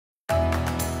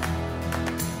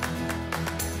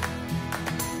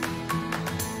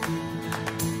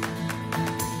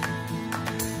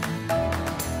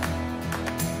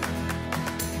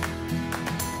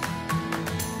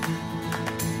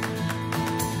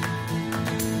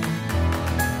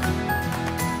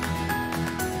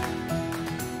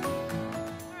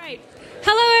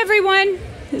everyone?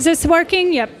 Is this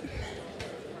working? Yep.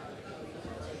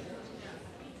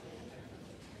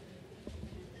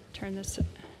 Turn this.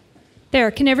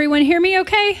 There. Can everyone hear me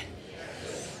okay?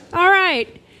 All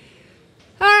right.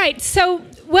 All right. So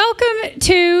welcome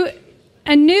to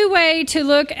a new way to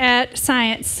look at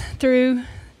science through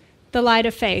the light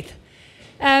of faith.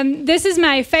 This is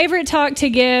my favorite talk to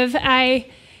give. I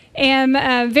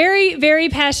am very, very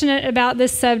passionate about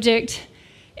this subject.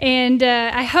 And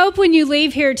I hope when you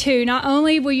leave here too, not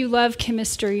only will you love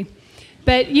chemistry,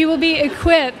 but you will be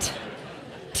equipped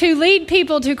to lead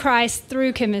people to Christ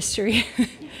through chemistry.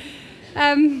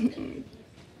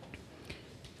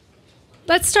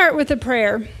 Let's start with a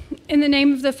prayer. In the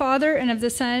name of the Father, and of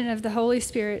the Son, and of the Holy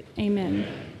Spirit, amen.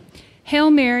 Hail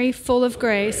Mary, full of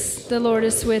grace, the Lord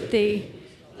is with thee.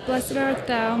 Blessed art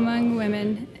thou among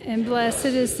women, and blessed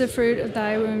is the fruit of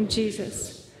thy womb,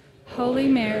 Jesus. Holy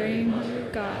Mary, Mother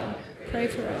of God, pray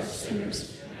for us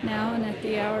sinners, now and at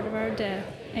the hour of our death.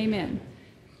 Amen.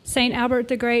 Saint Albert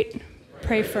the Great,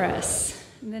 pray for us.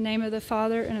 In the name of the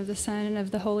Father, and of the Son, and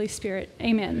of the Holy Spirit.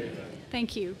 Amen.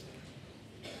 Thank you.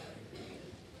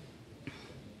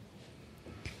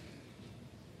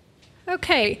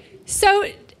 Okay, so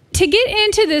to get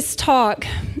into this talk,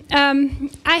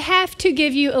 I have to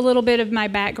give you a little bit of my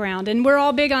background, and we're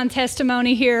all big on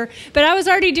testimony here, but I was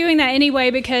already doing that anyway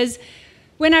because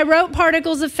when I wrote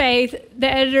Particles of Faith, the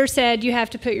editor said you have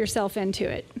to put yourself into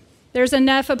it. There's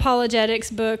enough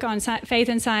apologetics book on faith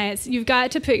and science. You've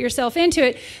got to put yourself into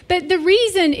it. But the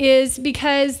reason is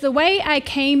because the way I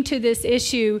came to this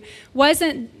issue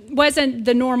wasn't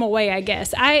the normal way, I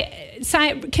guess.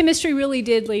 Chemistry really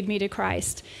did lead me to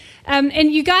Christ.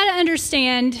 And you got to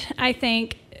understand, I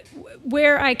think,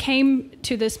 where I came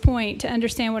to this point to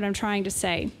understand what I'm trying to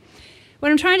say.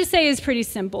 What I'm trying to say is pretty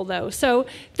simple, though. So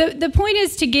the point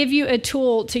is to give you a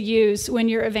tool to use when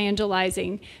you're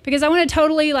evangelizing. Because I want to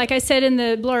totally, like I said in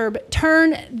the blurb,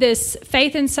 turn this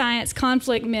faith and science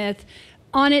conflict myth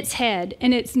on its head.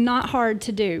 And it's not hard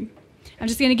to do. I'm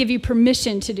just going to give you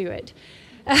permission to do it.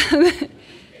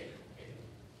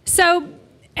 So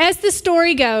as the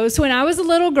story goes, when I was a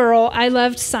little girl, I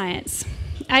loved science.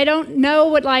 I don't know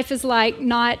what life is like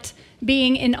not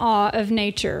being in awe of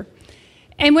nature.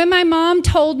 And when my mom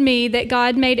told me that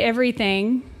God made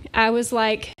everything, I was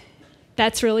like,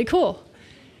 that's really cool.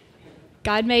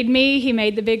 God made me, he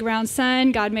made the big round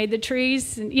sun, God made the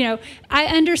trees, and I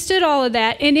understood all of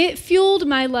that, and it fueled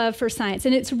my love for science.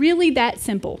 And it's really that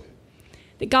simple,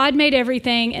 that God made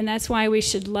everything, and that's why we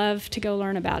should love to go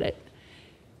learn about it.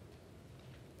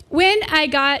 When I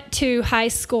got to high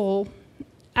school,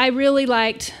 I really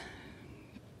liked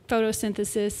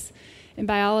photosynthesis and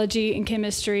biology and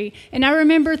chemistry. And I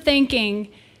remember thinking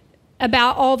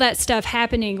about all that stuff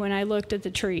happening when I looked at the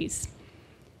trees.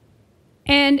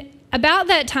 And about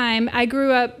that time, I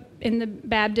grew up in the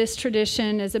Baptist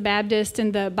tradition as a Baptist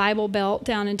in the Bible Belt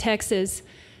down in Texas.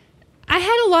 I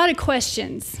had a lot of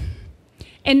questions.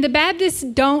 And the Baptists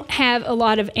don't have a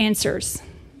lot of answers.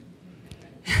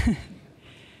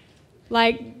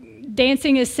 Like,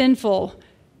 dancing is sinful.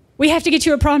 We have to get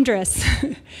you a prom dress.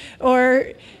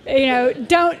 Or,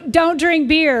 don't drink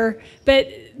beer. But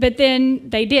then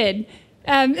they did.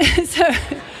 So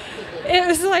it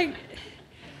was like,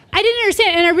 I didn't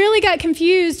understand. And I really got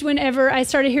confused whenever I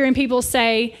started hearing people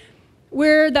say,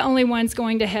 we're the only ones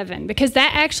going to heaven. Because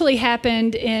that actually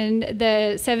happened in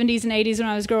the 70s and 80s when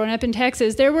I was growing up in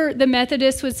Texas. The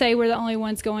Methodists would say we're the only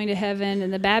ones going to heaven,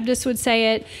 and the Baptists would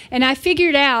say it. And I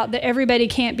figured out that everybody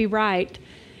can't be right.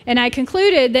 And I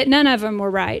concluded that none of them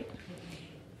were right.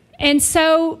 And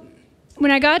so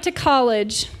when I got to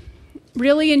college,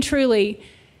 really and truly,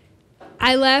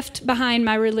 I left behind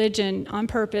my religion on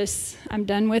purpose. I'm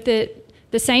done with it.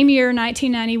 The same year,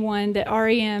 1991, that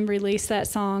REM released that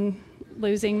song,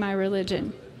 Losing My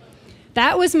Religion.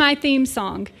 That was my theme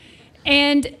song.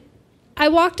 And I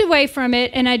walked away from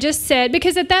it, and I just said,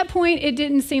 because at that point, it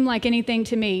didn't seem like anything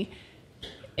to me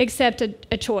except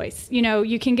a choice.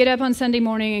 You can get up on Sunday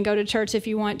morning and go to church if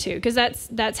you want to, because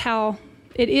that's how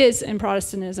it is in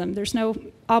Protestantism. There's no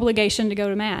obligation to go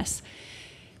to Mass.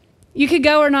 You could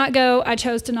go or not go. I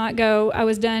chose to not go. I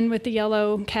was done with the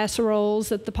yellow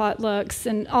casseroles at the potlucks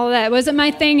and all that. It wasn't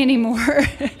my thing anymore.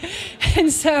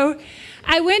 And so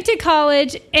I went to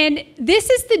college, and this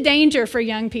is the danger for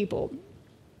young people.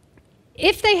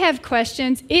 If they have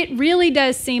questions, it really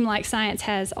does seem like science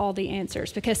has all the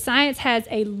answers, because science has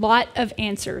a lot of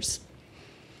answers.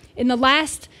 In the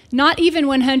last not even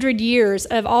 100 years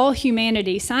of all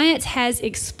humanity, science has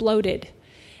exploded.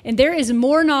 And there is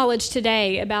more knowledge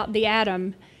today about the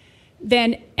atom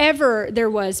than ever there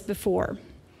was before.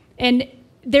 And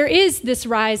there is this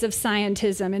rise of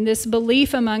scientism and this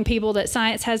belief among people that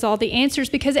science has all the answers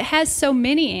because it has so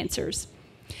many answers.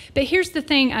 But here's the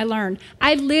thing I learned.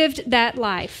 I lived that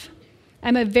life.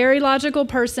 I'm a very logical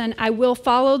person. I will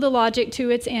follow the logic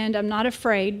to its end. I'm not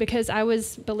afraid because I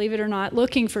was, believe it or not,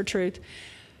 looking for truth.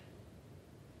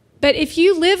 But if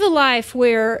you live a life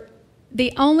where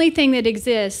the only thing that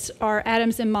exists are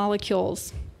atoms and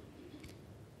molecules,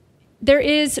 there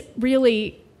is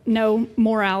really no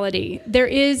morality. There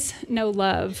is no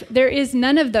love. There is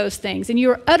none of those things. And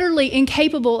you are utterly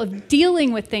incapable of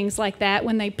dealing with things like that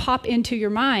when they pop into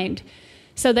your mind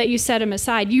so that you set them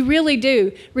aside. You really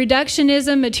do.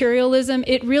 Reductionism, materialism,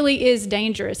 it really is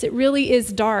dangerous. It really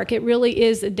is dark. It really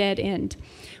is a dead end.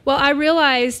 Well, I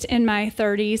realized in my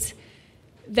 30s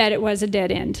that it was a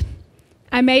dead end.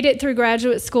 I made it through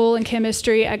graduate school in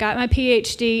chemistry. I got my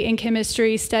PhD in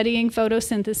chemistry studying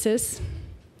photosynthesis.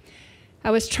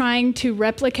 I was trying to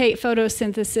replicate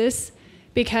photosynthesis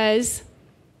because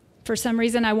for some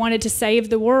reason I wanted to save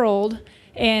the world,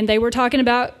 and they were talking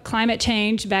about climate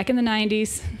change back in the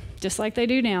 90s, just like they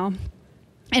do now.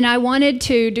 And I wanted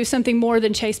to do something more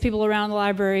than chase people around the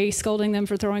library, scolding them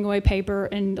for throwing away paper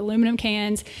and aluminum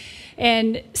cans,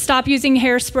 and stop using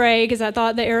hairspray because I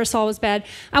thought the aerosol was bad.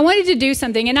 I wanted to do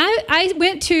something, and I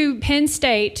went to Penn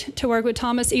State to work with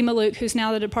Thomas E. Maluk, who's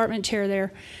now the department chair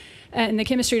there, in the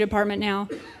chemistry department now,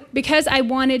 because I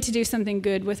wanted to do something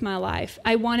good with my life.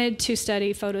 I wanted to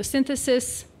study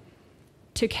photosynthesis,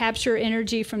 to capture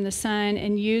energy from the sun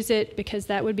and use it because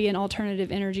that would be an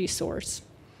alternative energy source.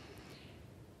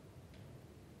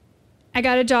 I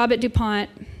got a job at DuPont.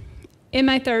 In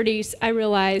my 30s, I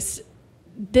realized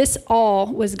this all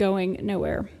was going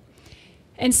nowhere.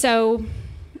 And so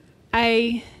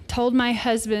I told my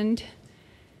husband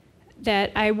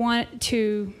that I want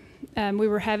to we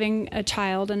were having a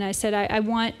child, and I said, I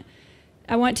want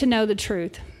to know the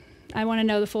truth. I want to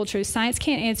know the full truth. Science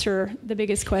can't answer the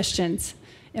biggest questions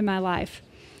in my life.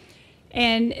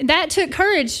 And that took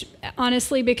courage,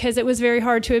 honestly, because it was very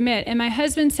hard to admit. And my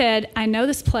husband said, I know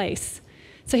this place.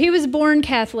 So he was born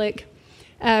Catholic,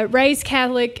 raised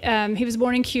Catholic. He was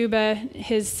born in Cuba.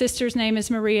 His sister's name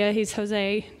is Maria. He's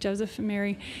Jose, Joseph, and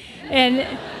Mary.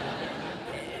 And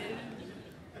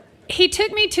he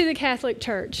took me to the Catholic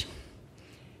Church.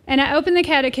 And I opened the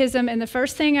catechism, and the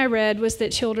first thing I read was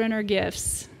that children are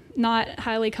gifts, not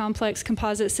highly complex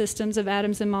composite systems of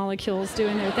atoms and molecules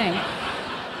doing their thing.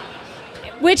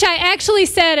 Which I actually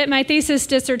said at my thesis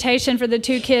dissertation for the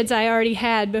 2 kids I already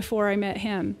had before I met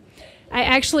him. I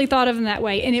actually thought of them that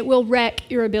way, and it will wreck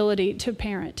your ability to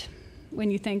parent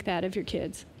when you think that of your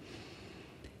kids.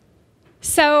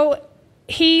 So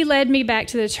he led me back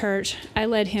to the church. I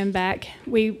led him back.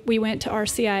 We went to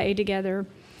RCIA together.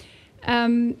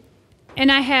 And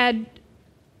I had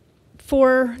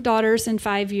 4 daughters in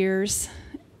 5 years,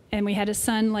 and we had a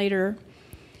son later.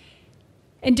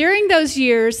 And during those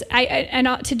years,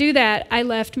 to do that, I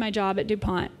left my job at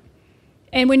DuPont.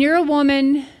 And when you're a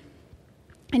woman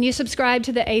and you subscribe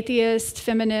to the atheist,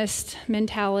 feminist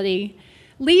mentality,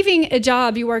 leaving a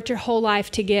job you worked your whole life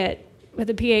to get with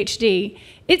a PhD,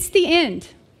 it's the end.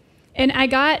 And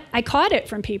I caught it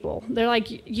from people. They're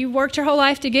like, you worked your whole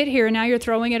life to get here, and now you're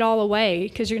throwing it all away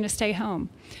because you're going to stay home.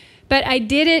 But I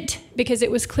did it because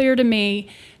it was clear to me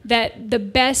that the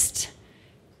best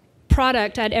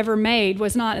product I'd ever made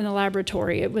was not in the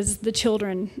laboratory. It was the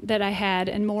children that I had,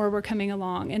 and more were coming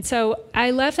along. And so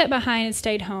I left that behind and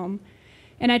stayed home.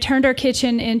 And I turned our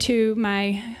kitchen into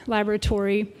my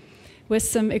laboratory with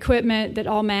some equipment that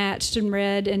all matched and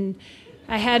read. And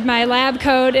I had my lab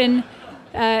coat, and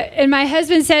my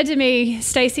husband said to me,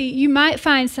 Stacy, you might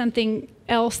find something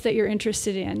else that you're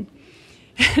interested in.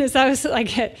 So I was like,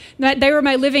 they were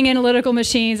my living analytical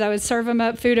machines. I would serve them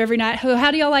up food every night. How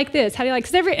do y'all like this? How do you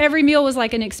like? Because every meal was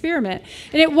like an experiment,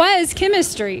 and it was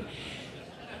chemistry.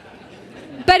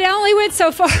 But it only went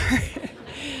so far.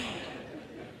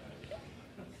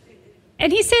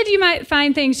 And he said you might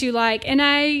find things you like, and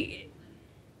I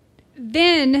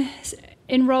then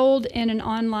enrolled in an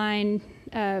online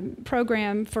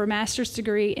program for a master's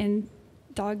degree in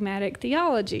dogmatic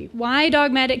theology. Why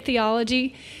dogmatic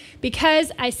theology?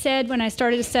 Because I said when I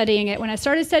started studying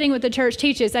what the church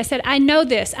teaches, I said, I know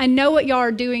this. I know what y'all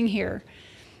are doing here.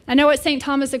 I know what St.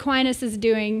 Thomas Aquinas is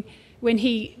doing when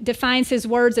he defines his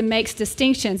words and makes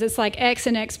distinctions. It's like X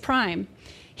and X prime.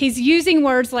 He's using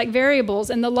words like variables,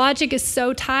 and the logic is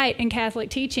so tight in Catholic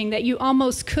teaching that you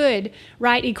almost could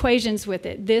write equations with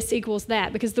it. This equals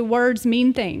that, because the words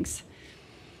mean things.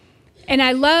 And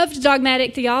I loved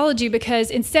dogmatic theology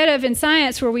because instead of in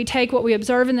science where we take what we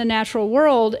observe in the natural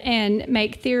world and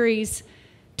make theories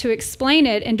to explain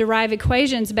it and derive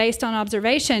equations based on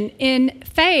observation. In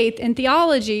faith, in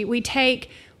theology, we take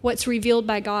what's revealed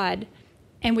by God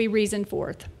and we reason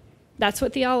forth. That's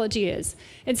what theology is.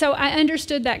 And so I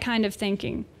understood that kind of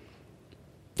thinking.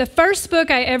 The first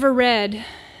book I ever read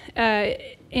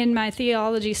in my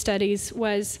theology studies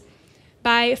was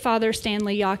by Father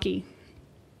Stanley Yockey.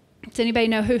 Does anybody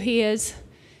know who he is?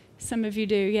 Some of you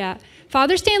do, yeah.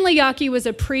 Father Stanley Yockey was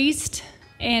a priest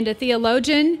and a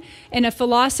theologian and a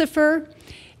philosopher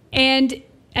and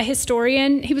a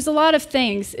historian. He was a lot of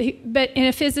things, and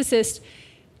a physicist.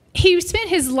 He spent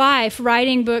his life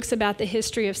writing books about the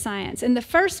history of science. And the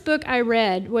first book I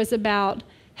read was about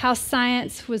how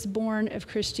science was born of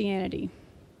Christianity.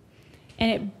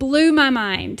 And it blew my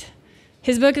mind.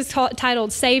 His book is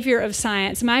titled Savior of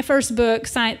Science. My first book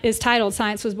is titled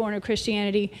Science Was Born of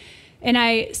Christianity. And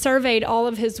I surveyed all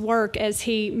of his work as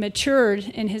he matured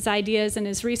in his ideas and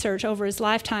his research over his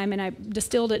lifetime, and I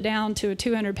distilled it down to a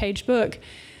 200-page book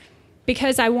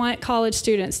because I want college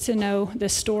students to know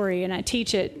this story, and I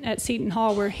teach it at Seton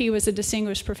Hall, where he was a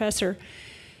distinguished professor.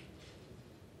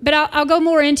 But I'll go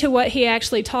more into what he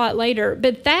actually taught later.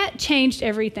 But that changed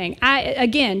everything.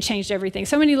 Changed everything.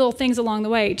 So many little things along the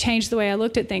way changed the way I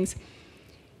looked at things.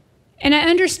 And I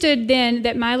understood then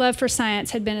that my love for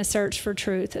science had been a search for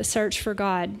truth, a search for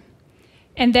God.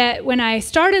 And that when I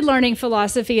started learning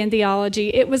philosophy and theology,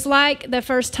 it was like the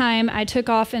first time I took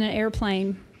off in an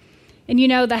airplane. And you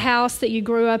know, the house that you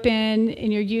grew up in,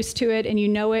 and you're used to it, and you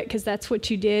know it because that's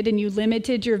what you did, and you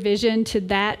limited your vision to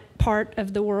that part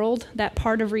of the world, that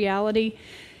part of reality.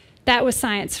 That was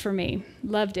science for me.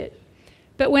 Loved it.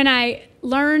 But when I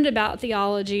learned about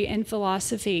theology and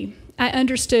philosophy, I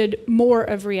understood more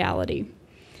of reality.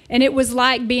 And it was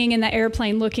like being in the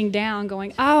airplane looking down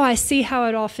going, oh, I see how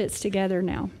it all fits together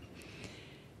now.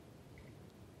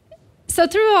 So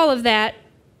through all of that,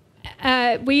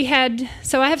 I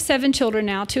have 7 children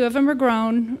now. 2 of them are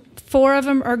grown. 4 of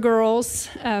them are girls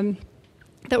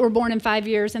that were born in 5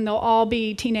 years, and they'll all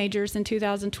be teenagers in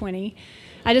 2020.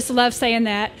 I just love saying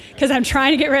that because I'm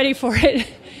trying to get ready for it.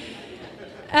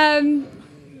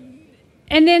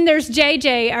 And then there's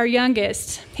JJ, our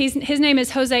youngest. His name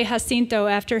is Jose Jacinto,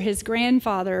 after his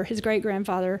grandfather, his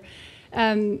great-grandfather.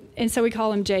 And so we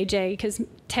call him JJ because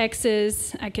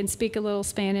Texas, I can speak a little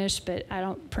Spanish, but I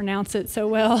don't pronounce it so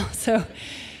well. So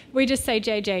we just say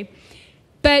JJ.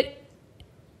 But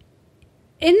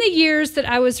in the years that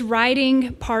I was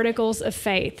writing Particles of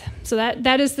Faith, so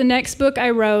that is the next book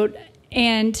I wrote,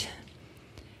 and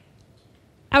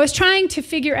I was trying to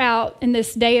figure out in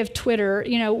this day of Twitter,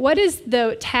 what is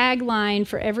the tagline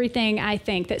for everything I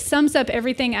think that sums up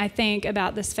everything I think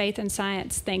about this faith and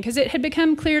science thing? Because it had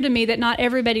become clear to me that not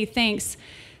everybody thinks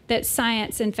that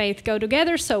science and faith go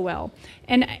together so well.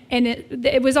 And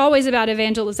it was always about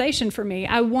evangelization for me.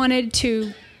 I wanted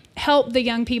to help the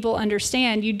young people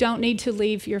understand you don't need to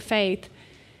leave your faith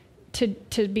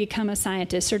to become a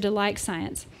scientist or to like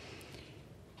science.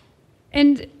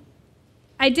 And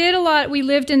I did a lot. We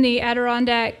lived in the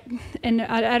Adirondack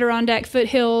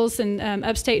foothills in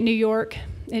upstate New York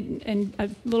in a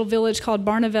little village called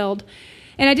Barneveld.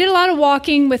 And I did a lot of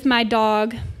walking with my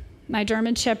dog, my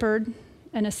German Shepherd.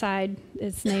 An aside,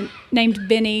 it's named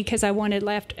Benny because I wanted,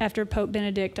 after Pope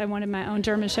Benedict, I wanted my own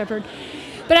German Shepherd.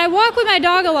 But I walk with my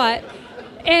dog a lot.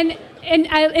 And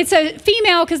it's a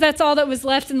female because that's all that was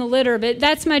left in the litter, but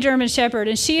that's my German Shepherd.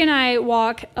 And she and I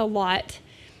walk a lot.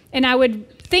 And I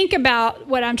would think about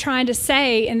what I'm trying to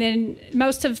say, and then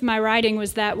most of my writing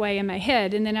was that way in my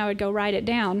head, and then I would go write it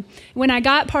down. When I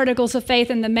got Particles of Faith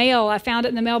in the mail, I found it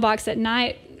in the mailbox at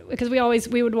night, because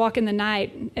we would walk in the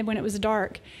night when it was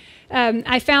dark.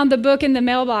 I found the book in the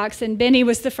mailbox, and Benny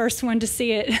was the first one to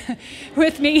see it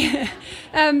with me.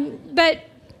 But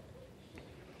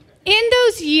in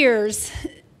those years,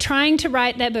 trying to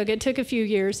write that book, it took a few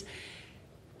years,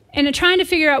 and I'm trying to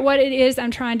figure out what it is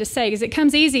I'm trying to say, because it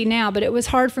comes easy now, but it was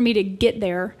hard for me to get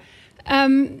there.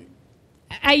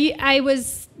 I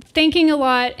was thinking a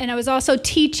lot, and I was also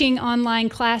teaching online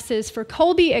classes for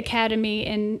Colby Academy,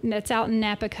 and that's out in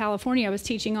Napa, California. I was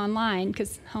teaching online,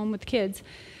 because home with kids.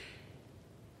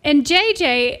 And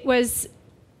JJ was,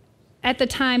 at the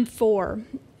time, 4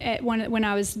 when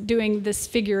I was doing this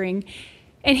figuring.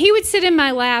 And he would sit in my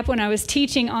lap when I was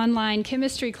teaching online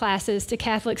chemistry classes to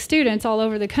Catholic students all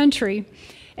over the country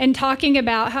and talking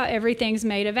about how everything's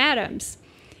made of atoms.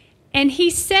 And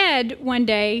he said one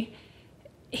day,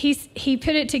 he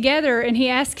put it together and he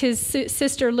asked his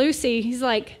sister Lucy, he's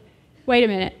like, wait a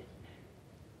minute,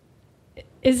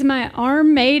 is my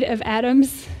arm made of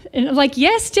atoms? And I'm like,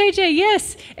 yes, JJ,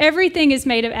 yes. Everything is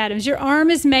made of atoms. Your arm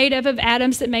is made up of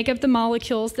atoms that make up the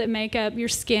molecules that make up your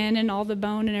skin and all the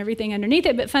bone and everything underneath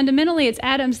it. But fundamentally, it's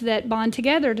atoms that bond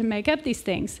together to make up these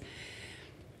things.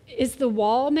 Is the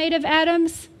wall made of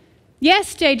atoms?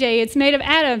 Yes, JJ, it's made of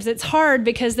atoms. It's hard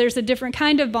because there's a different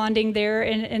kind of bonding there,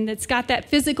 and it's got that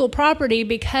physical property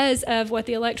because of what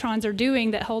the electrons are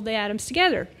doing that hold the atoms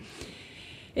together.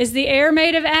 Is the air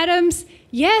made of atoms?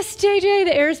 Yes, JJ,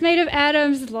 the air is made of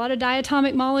atoms, a lot of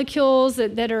diatomic molecules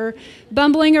that are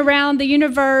bumbling around the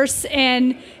universe,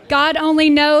 and God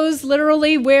only knows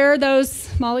literally where those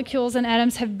molecules and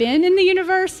atoms have been in the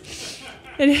universe.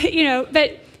 And,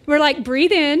 but we're like,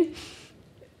 breathe in.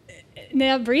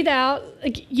 Now breathe out.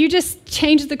 Like, you just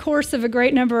changed the course of a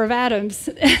great number of atoms,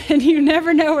 and you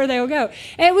never know where they'll go.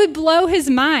 And it would blow his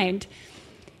mind.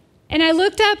 And I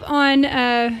looked up on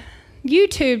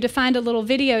YouTube to find a little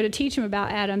video to teach him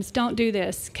about atoms. Don't do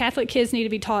this. Catholic kids need to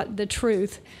be taught the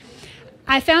truth.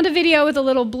 I found a video with a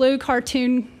little blue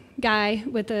cartoon guy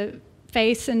with a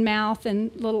face and mouth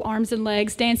and little arms and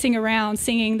legs dancing around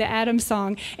singing the atom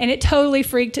song, and it totally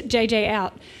freaked JJ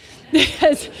out.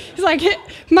 Because he's like,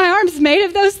 my arm's made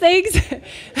of those things?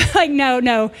 Like,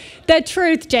 no. The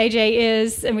truth, JJ,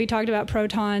 is, and we talked about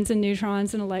protons and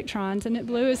neutrons and electrons, and it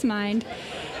blew his mind.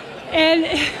 And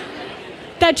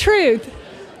the truth,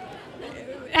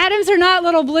 atoms are not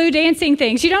little blue dancing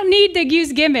things. You don't need to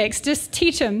use gimmicks. Just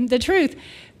teach them the truth.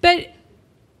 But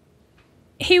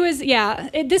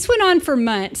this went on for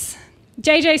months.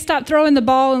 JJ stopped throwing the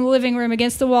ball in the living room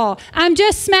against the wall. I'm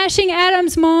just smashing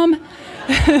atoms, Mom.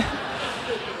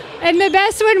 And the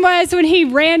best one was when he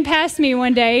ran past me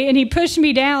one day and he pushed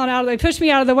me out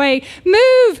of the way.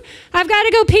 Move! I've got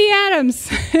to go pee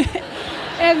atoms.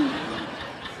 And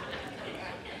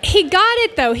he got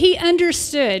it, though. He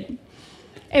understood.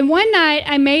 And one night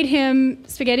I made him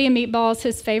spaghetti and meatballs,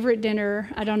 his favorite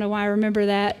dinner. I don't know why I remember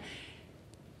that.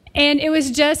 And it was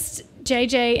just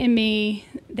JJ and me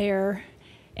there.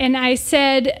 And I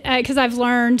said, because I've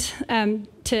learned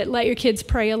to let your kids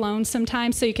pray alone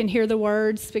sometimes so you can hear the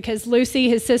words, because Lucy,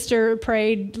 his sister,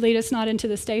 prayed, lead us not into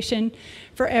the station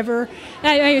forever.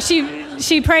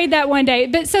 She prayed that one day.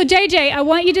 But so JJ, I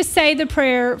want you to say the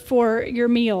prayer for your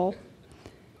meal.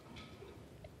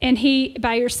 And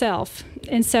by yourself.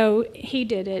 And so he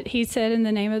did it. He said, in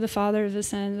the name of the Father, of the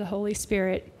Son, and of the Holy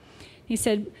Spirit. He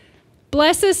said,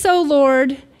 bless us, O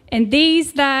Lord, and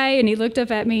he looked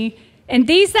up at me, and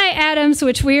these thy atoms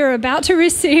which we are about to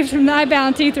receive from thy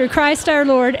bounty through Christ our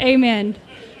Lord. Amen.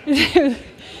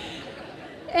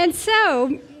 And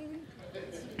so,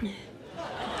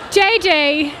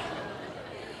 JJ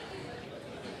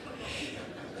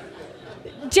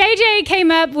came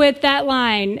up with that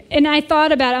line, and I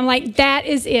thought about it. I'm like, that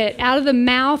is it, out of the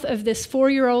mouth of this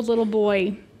 4-year-old little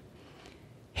boy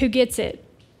who gets it.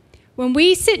 When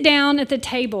we sit down at the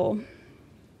table,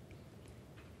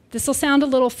 this will sound a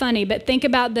little funny, but think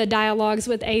about the dialogues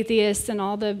with atheists and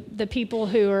all the people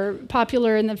who are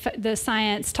popular in the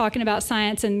science, talking about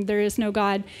science and there is no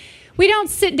God. We don't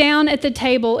sit down at the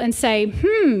table and say,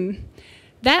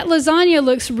 that lasagna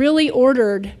looks really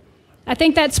ordered. I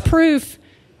think that's proof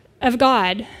of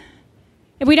God.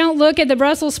 And we don't look at the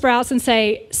Brussels sprouts and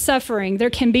say, suffering, there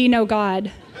can be no God.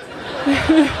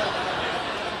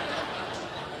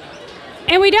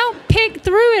 And we don't pick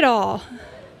through it all.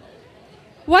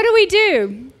 What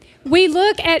do? We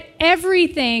look at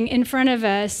everything in front of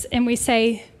us and we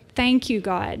say, thank you,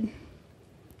 God.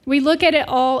 We look at it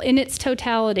all in its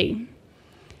totality.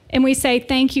 And we say,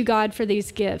 thank you, God, for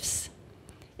these gifts.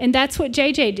 And that's what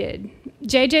JJ did.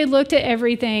 JJ looked at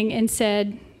everything and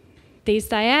said, these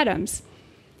thy atoms.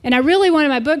 And I really wanted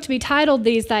my book to be titled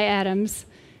These Thy Atoms.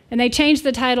 And they changed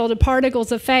the title to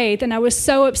Particles of Faith. And I was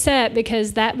so upset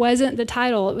because that wasn't the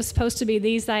title. It was supposed to be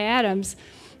These Thy Atoms.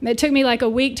 And it took me like a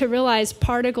week to realize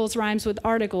particles rhymes with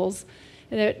articles,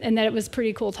 and that it was a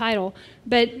pretty cool title.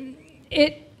 But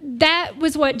that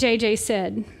was what JJ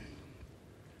said.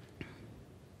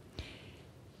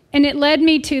 And it led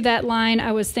me to that line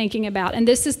I was thinking about. And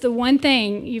this is the one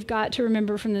thing you've got to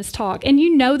remember from this talk. And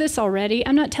you know this already.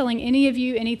 I'm not telling any of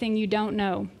you anything you don't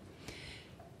know.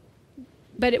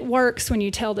 But it works when you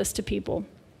tell this to people.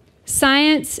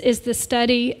 Science is the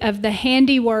study of the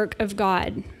handiwork of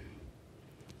God.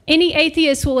 Any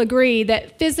atheist will agree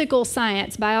that physical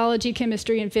science, biology,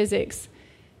 chemistry, and physics,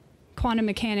 quantum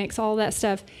mechanics, all that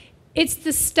stuff, it's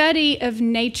the study of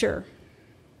nature.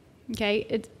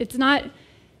 Okay? It's not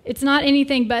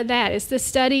anything but that. It's the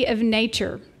study of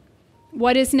nature.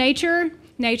 What is nature?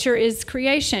 Nature is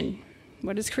creation.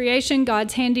 What is creation?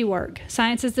 God's handiwork.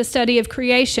 Science is the study of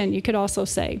creation, you could also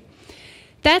say.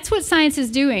 That's what science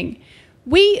is doing.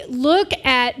 We look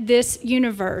at this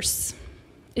universe.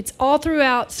 It's all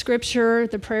throughout Scripture,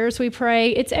 the prayers we pray.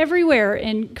 It's everywhere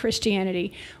in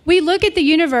Christianity. We look at the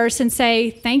universe and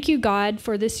say, thank you, God,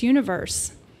 for this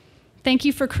universe. Thank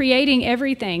you for creating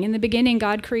everything. In the beginning,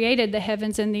 God created the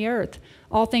heavens and the earth,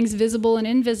 all things visible and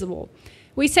invisible.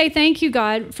 We say, thank you,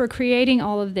 God, for creating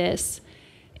all of this.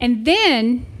 And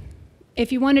then,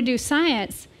 if you want to do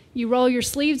science, you roll your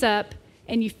sleeves up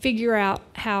and you figure out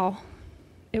how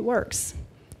it works.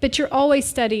 But you're always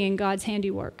studying God's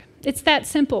handiwork. It's that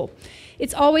simple.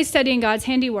 It's always studying God's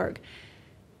handiwork.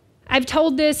 I've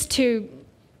told this to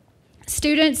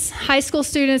students, high school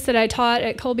students that I taught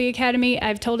at Colby Academy.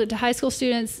 I've told it to high school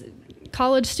students,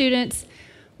 college students.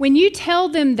 When you tell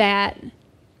them that,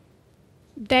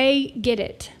 they get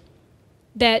it.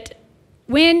 That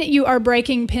when you are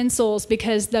breaking pencils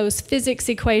because those physics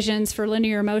equations for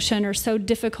linear motion are so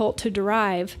difficult to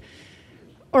derive,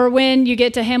 or when you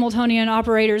get to Hamiltonian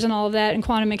operators and all of that and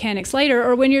quantum mechanics later,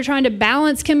 or when you're trying to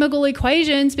balance chemical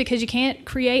equations because you can't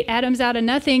create atoms out of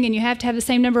nothing and you have to have the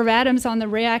same number of atoms on the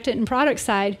reactant and product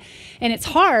side, and it's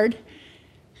hard,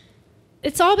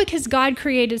 it's all because God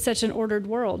created such an ordered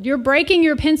world. You're breaking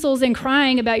your pencils and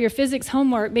crying about your physics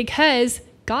homework because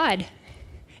God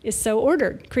is so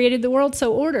ordered, created the world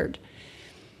so ordered.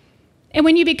 And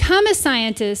when you become a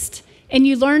scientist, and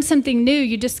you learn something new,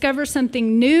 you discover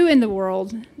something new in the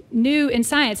world, new in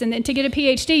science, and then to get a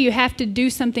PhD, you have to do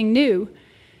something new.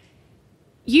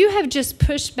 You have just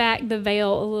pushed back the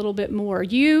veil a little bit more.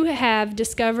 You have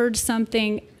discovered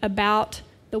something about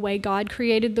the way God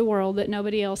created the world that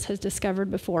nobody else has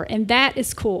discovered before, and that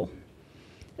is cool.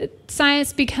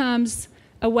 Science becomes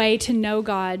a way to know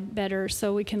God better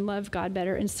so we can love God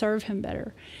better and serve Him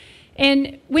better.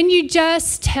 And when you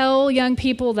just tell young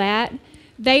people that,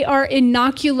 they are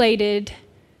inoculated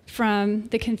from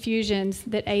the confusions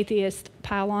that atheists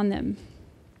pile on them.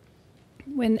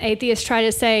 When atheists try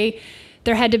to say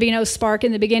there had to be no spark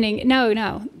in the beginning,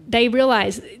 no, they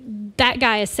realize that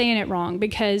guy is saying it wrong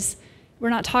because we're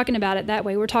not talking about it that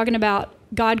way. We're talking about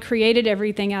God created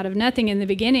everything out of nothing in the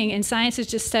beginning, and science is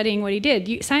just studying what He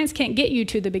did. Science can't get you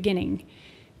to the beginning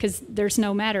because there's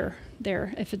no matter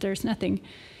there if there's nothing.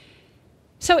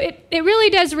 So it really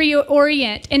does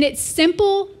reorient, and it's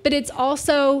simple, but it's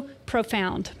also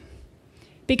profound.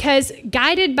 Because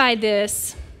guided by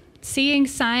this, seeing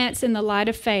science in the light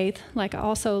of faith, like I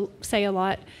also say a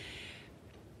lot,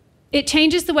 it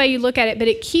changes the way you look at it, but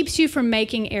it keeps you from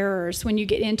making errors when you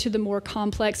get into the more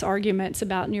complex arguments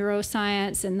about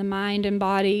neuroscience and the mind and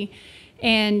body,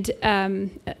 and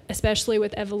especially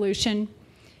with evolution.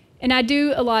 And I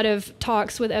do a lot of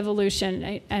talks with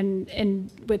evolution and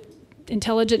with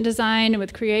intelligent design and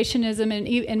with creationism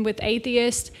and with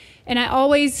atheists, and I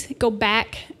always go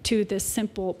back to this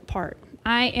simple part.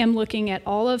 I am looking at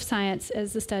all of science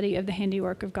as the study of the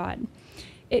handiwork of God.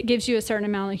 It gives you a certain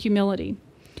amount of humility.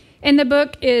 And the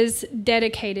book is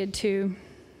dedicated to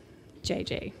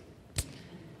JJ.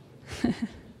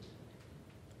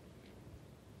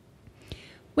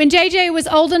 When JJ was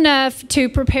old enough to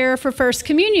prepare for First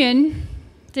Communion,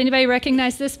 does anybody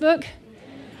recognize this book?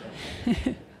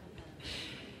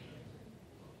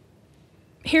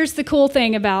 Here's the cool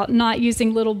thing about not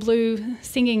using little blue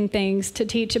singing things to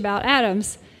teach about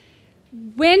atoms.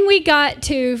 When we got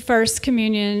to First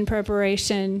Communion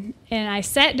preparation and I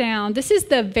sat down, this is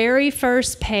the very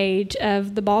first page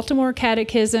of the Baltimore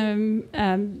Catechism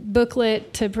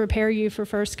booklet to prepare you for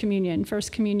First Communion.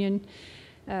 First Communion,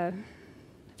 I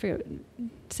forget,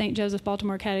 St. Joseph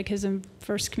Baltimore Catechism,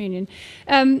 First Communion.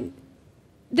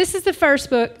 This is the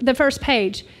first book, the first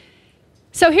page.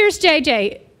 So here's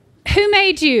JJ. Who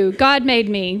made you? God made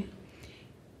me.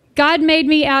 God made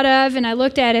me out of, and I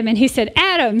looked at him and he said,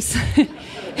 atoms.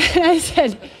 And I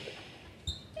said,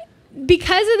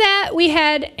 because of that, we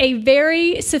had a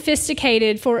very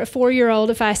sophisticated, for a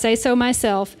 4-year-old, if I say so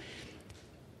myself,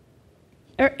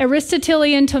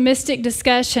 Aristotelian Thomistic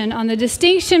discussion on the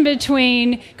distinction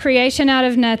between creation out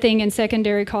of nothing and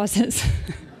secondary causes.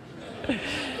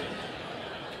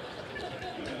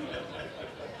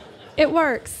 It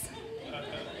works.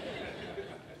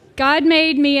 God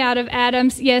made me out of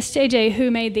atoms. Yes, JJ, who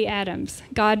made the atoms?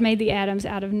 God made the atoms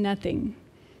out of nothing.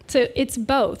 So it's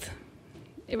both.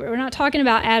 We're not talking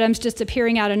about atoms just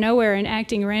appearing out of nowhere and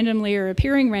acting randomly or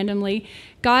appearing randomly.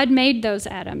 God made those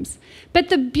atoms. But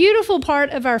the beautiful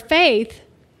part of our faith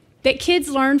that kids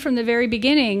learn from the very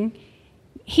beginning,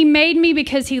 He made me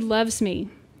because He loves me.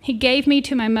 He gave me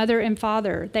to my mother and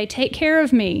father. They take care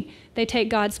of me. They take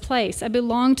God's place. I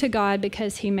belong to God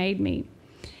because He made me.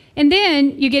 And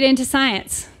then you get into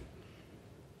science.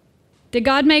 Did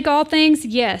God make all things?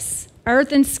 Yes.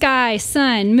 Earth and sky,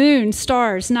 sun, moon,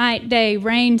 stars, night, day,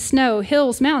 rain, snow,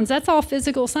 hills, mountains. That's all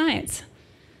physical science.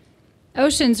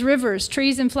 Oceans, rivers,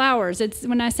 trees, and flowers.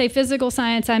 When I say physical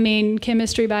science, I mean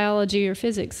chemistry, biology, or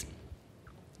physics.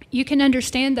 You can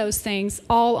understand those things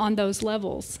all on those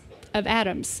levels of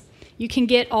atoms. You can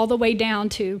get all the way down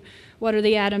to what are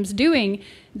the atoms doing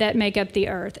that make up the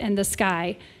earth and the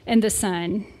sky and the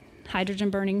sun, hydrogen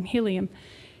burning helium,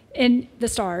 and the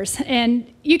stars.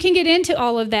 And you can get into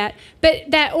all of that,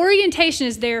 but that orientation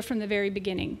is there from the very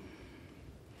beginning.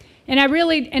 And I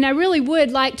really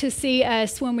would like to see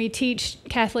us, when we teach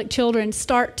Catholic children,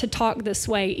 start to talk this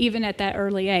way, even at that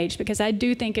early age, because I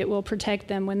do think it will protect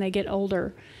them when they get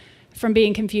older from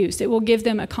being confused. It will give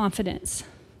them a confidence.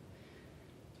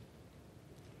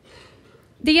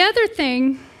 The other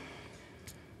thing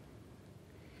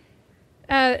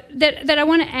that I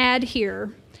want to add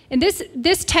here, and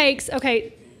this takes,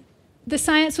 okay, the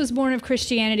science was born of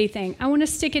Christianity thing. I want to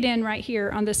stick it in right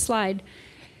here on this slide.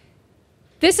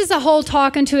 This is a whole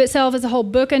talk unto itself, is a whole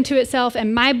book unto itself,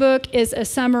 and my book is a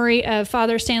summary of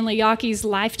Father Stanley Yockey's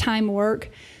lifetime work.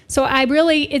 So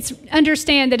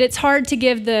understand that it's hard to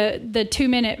give the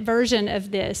 2-minute version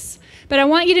of this. But I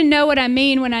want you to know what I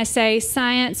mean when I say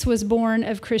science was born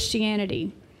of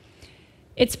Christianity.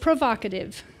 It's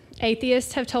provocative.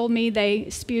 Atheists have told me they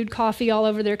spewed coffee all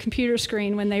over their computer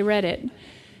screen when they read it.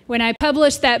 When I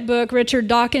published that book, Richard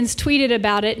Dawkins tweeted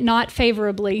about it, not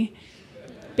favorably,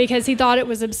 because he thought it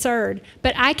was absurd.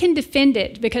 But I can defend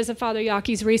it because of Father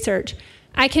Yockey's research.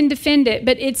 I can defend it,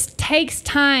 but it takes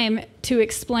time to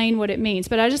explain what it means.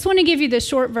 But I just want to give you the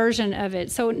short version of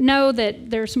it, so know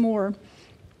that there's more.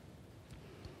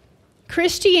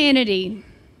 Christianity,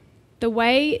 the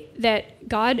way that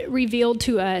God revealed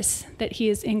to us that he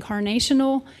is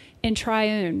incarnational and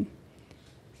triune.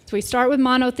 So we start with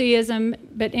monotheism,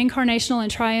 but incarnational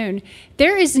and triune.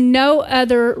 There is no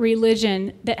other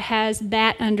religion that has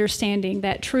that understanding,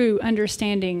 that true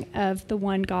understanding of the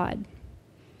one God.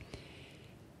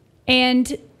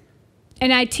 And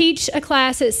I teach a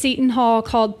class at Seton Hall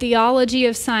called Theology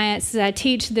of Science. I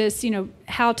teach this,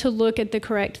 how to look at the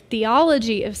correct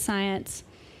theology of science.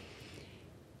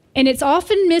 And it's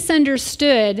often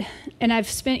misunderstood, and I've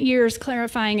spent years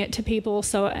clarifying it to people,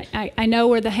 so I know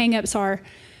where the hang-ups are.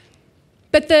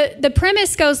 But the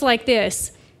premise goes like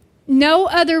this. No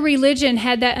other religion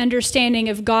had that understanding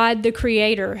of God the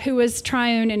Creator, who was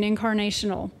triune and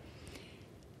incarnational.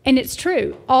 And it's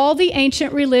true. All the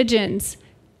ancient religions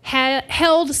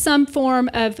held some form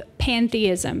of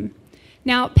pantheism.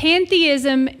 Now,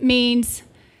 pantheism means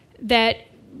that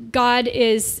God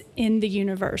is in the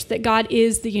universe, that God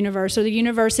is the universe, or the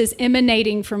universe is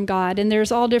emanating from God. And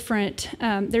there's all different,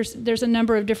 there's a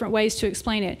number of different ways to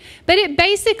explain it. But it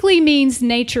basically means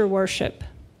nature worship.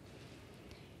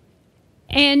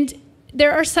 And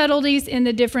there are subtleties in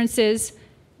the differences,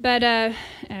 but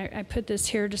I put this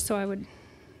here just so I would...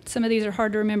 Some of these are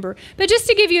hard to remember. But just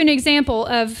to give you an example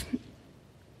of what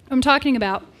I'm talking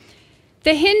about,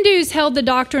 the Hindus held the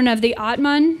doctrine of the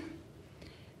Atman.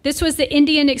 This was the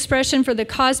Indian expression for the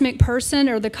cosmic person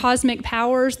or the cosmic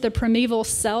powers, the primeval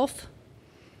self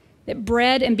that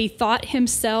bred and bethought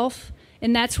himself.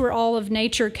 And that's where all of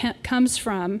nature comes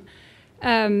from.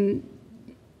 And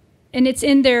it's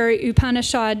in their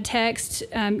Upanishad text.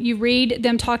 You read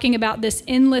them talking about this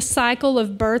endless cycle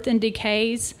of birth and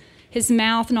decays. His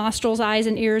mouth, nostrils, eyes,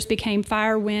 and ears became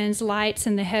fire, winds, lights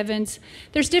in the heavens.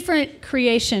 There's different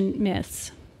creation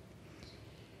myths.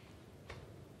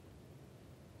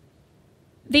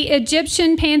 The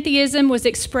Egyptian pantheism was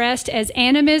expressed as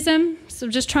animism. So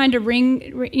just trying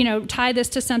to tie this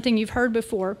to something you've heard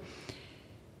before.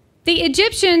 The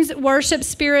Egyptians worshiped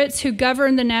spirits who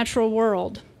govern the natural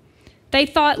world. They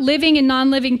thought living and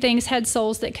non-living things had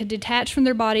souls that could detach from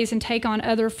their bodies and take on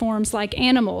other forms like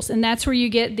animals. And that's where you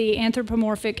get the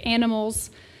anthropomorphic animals,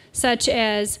 such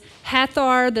as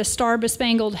Hathor, the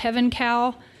star-bespangled heaven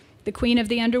cow, the queen of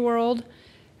the underworld,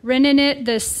 Reninit,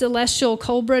 the celestial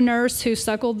cobra nurse who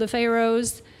suckled the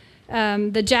pharaohs,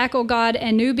 the jackal god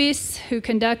Anubis, who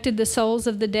conducted the souls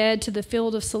of the dead to the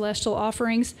field of celestial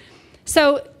offerings.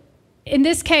 So in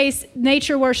this case,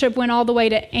 nature worship went all the way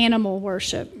to animal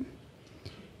worship.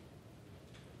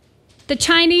 The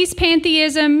Chinese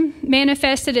pantheism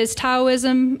manifested as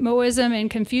Taoism, Moism, and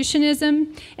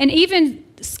Confucianism. And even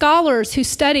scholars who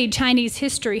studied Chinese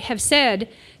history have said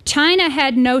China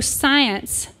had no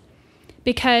science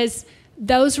because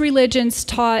those religions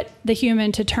taught the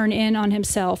human to turn in on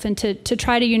himself and to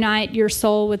try to unite your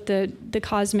soul with the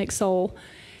cosmic soul.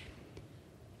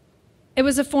 It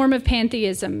was a form of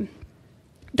pantheism.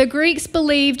 The Greeks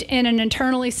believed in an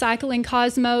eternally cycling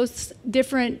cosmos,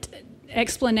 different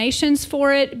explanations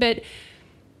for it, but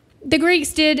the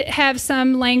Greeks did have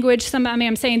some language.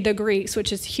 I'm saying the Greeks,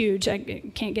 which is huge. I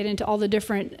can't get into all the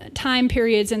different time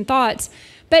periods and thoughts.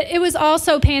 But it was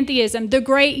also pantheism, the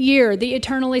great year, the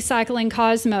eternally cycling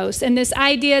cosmos, and this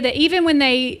idea that even when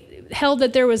they held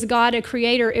that there was God, a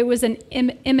creator, it was an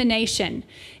emanation.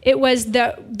 It was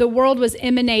the world was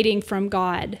emanating from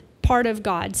God, part of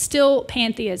God, still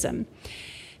pantheism.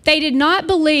 They did not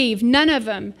believe, none of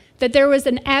them, that there was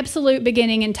an absolute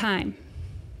beginning in time.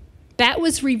 That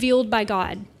was revealed by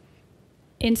God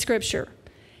in Scripture.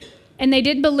 And they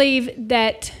did believe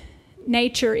that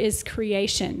nature is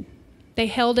creation. They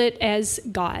held it as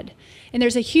God. And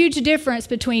there's a huge difference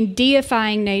between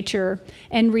deifying nature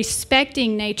and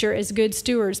respecting nature as good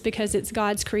stewards because it's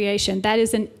God's creation. That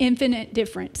is an infinite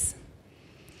difference.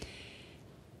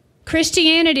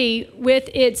 Christianity, with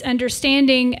its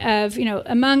understanding of,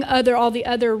 among all the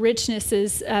other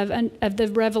richnesses of the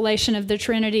revelation of the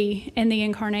Trinity and the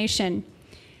Incarnation,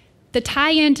 the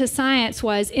tie-in to science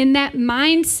was in that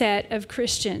mindset of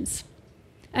Christians,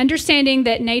 understanding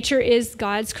that nature is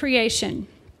God's creation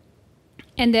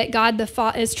and that God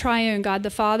is triune, God the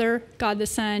Father, God the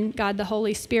Son, God the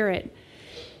Holy Spirit.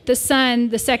 The Son,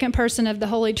 the second person of the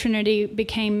Holy Trinity,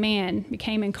 became man,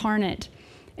 became incarnate.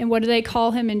 And what do they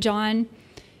call him in John?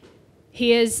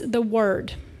 He is the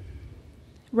Word,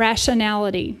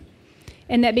 rationality.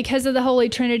 And that because of the Holy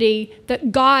Trinity,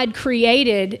 that God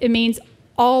created, it means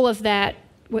all of that,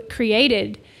 what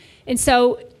created. And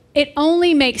so it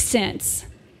only makes sense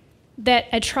that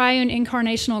a triune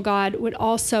incarnational God would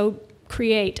also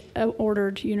create an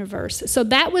ordered universe. So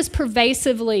that was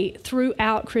pervasively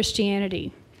throughout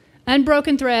Christianity.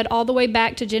 Unbroken thread all the way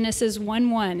back to Genesis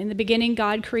 1:1. In the beginning,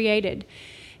 God created.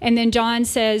 And then John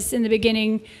says, in the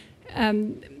beginning,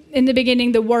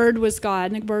 the Word was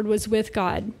God, and the Word was with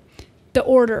God. The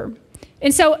order.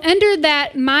 And so under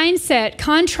that mindset,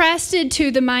 contrasted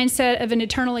to the mindset of an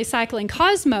eternally cycling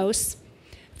cosmos,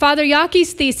 Father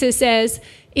Yaki's thesis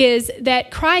is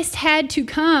that Christ had to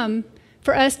come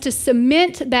for us to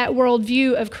cement that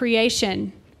worldview of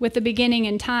creation with the beginning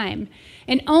in time.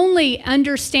 And only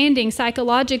understanding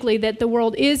psychologically that the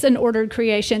world is an ordered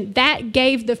creation, that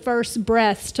gave the first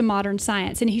breaths to modern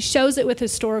science. And he shows it with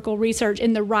historical research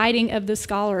in the writing of the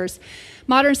scholars.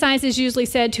 Modern science is usually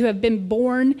said to have been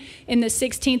born in the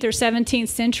 16th or 17th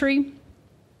century.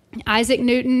 Isaac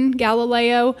Newton,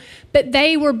 Galileo, but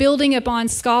they were building upon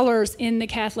scholars in the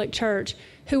Catholic Church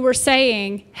who were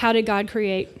saying, how did God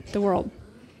create the world?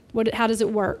 How does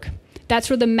it work? That's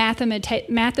where the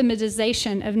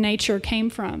mathematization of nature came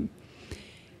from.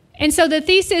 And so the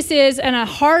thesis is, on a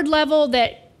hard level,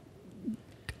 that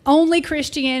only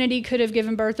Christianity could have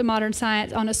given birth to modern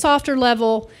science. On a softer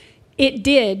level, it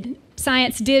did.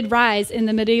 Science did rise in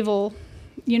the medieval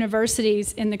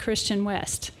universities in the Christian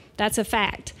West. That's a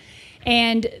fact.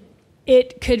 And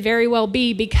it could very well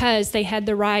be because they had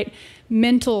the right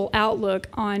mental outlook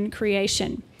on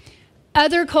creation.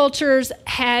 Other cultures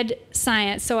had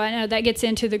science, so I know that gets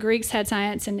into the Greeks had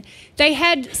science, and they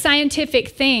had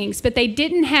scientific things, but they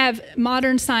didn't have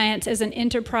modern science as an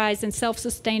enterprise and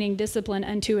self-sustaining discipline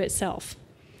unto itself.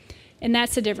 And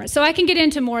that's the difference. So I can get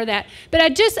into more of that. But I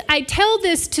tell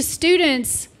this to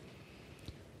students.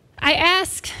 I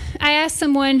asked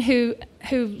someone who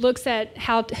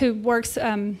works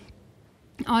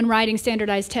on writing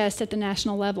standardized tests at the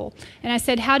national level. And I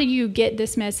said, how do you get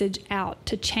this message out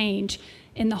to change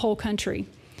in the whole country?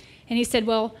 And he said,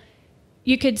 well,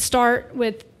 you could start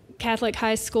with Catholic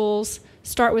high schools,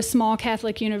 start with small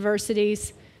Catholic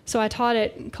universities. So I taught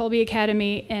at Colby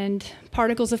Academy, and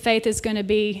Particles of Faith is going to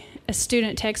be a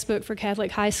student textbook for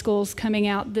Catholic high schools coming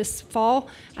out this fall.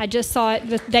 I just saw it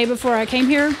the day before I came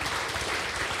here.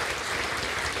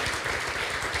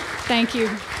 Thank you.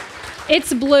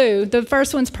 It's blue. The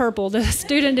first one's purple. The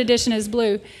student edition is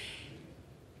blue.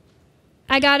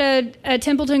 I got a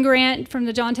Templeton grant from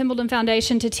the John Templeton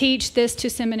Foundation to teach this to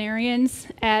seminarians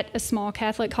at a small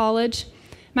Catholic college.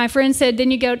 My friend said,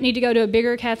 then you need to go to a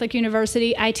bigger Catholic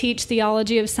university. I teach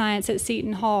theology of science at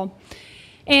Seton Hall.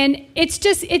 And it's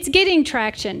getting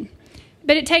traction,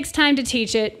 but it takes time to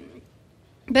teach it.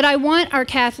 But I want our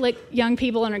Catholic young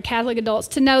people and our Catholic adults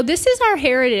to know this is our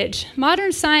heritage.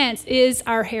 Modern science is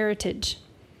our heritage.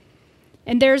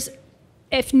 And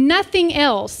if nothing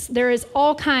else, there is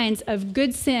all kinds of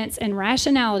good sense and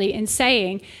rationality in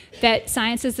saying that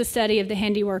science is the study of the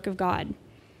handiwork of God.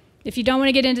 If you don't want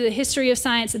to get into the history of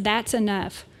science, that's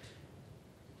enough.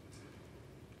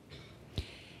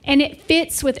 And it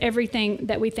fits with everything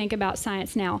that we think about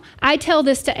science now. I tell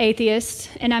this to atheists,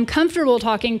 and I'm comfortable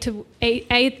talking to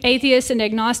atheists and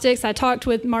agnostics. I talked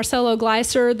with Marcelo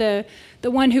Gleiser, the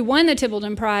the one who won the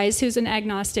Tibbledon Prize, who's an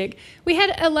agnostic. We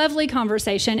had a lovely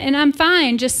conversation, and I'm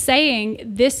fine just saying,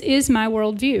 this is my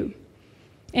worldview.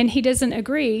 And he doesn't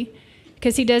agree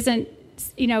because he doesn't,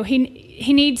 you know,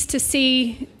 he needs to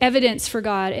see evidence for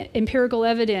God, empirical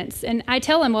evidence. And I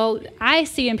tell him, well, I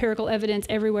see empirical evidence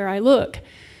everywhere I look.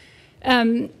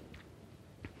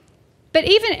 But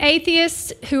even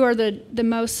atheists who are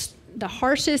the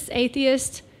harshest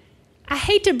atheists, I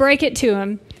hate to break it to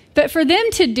them, but for them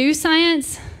to do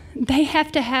science, they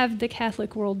have to have the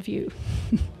Catholic worldview.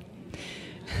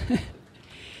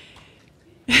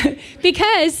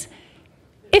 Because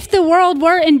if the world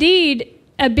were indeed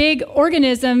a big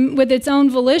organism with its own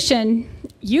volition,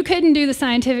 you couldn't do the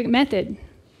scientific method.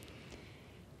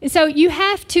 And so you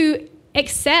have to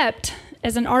accept,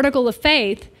 as an article of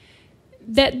faith,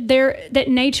 that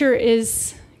nature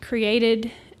is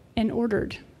created and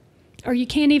ordered, or you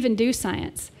can't even do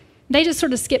science. They just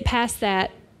sort of skip past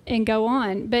that and go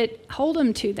on, but hold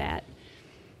them to that.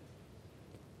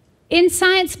 In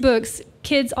science books,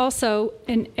 kids also,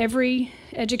 in every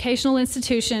educational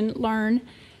institution, learn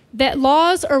that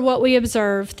laws are what we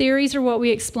observe, theories are what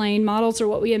we explain, models are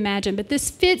what we imagine, but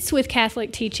this fits with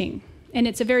Catholic teaching, and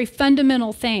it's a very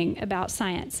fundamental thing about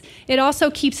science. It also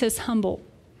keeps us humble.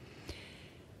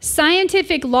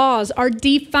 Scientific laws are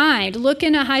defined. Look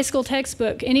in a high school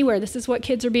textbook, anywhere. This is what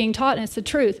kids are being taught, and it's the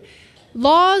truth.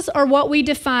 Laws are what we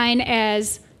define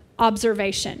as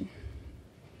observation.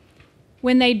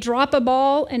 When they drop a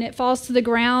ball and it falls to the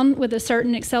ground with a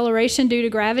certain acceleration due to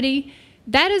gravity,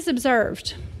 that is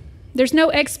observed. There's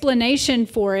no explanation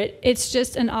for it. It's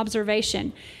just an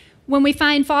observation. When we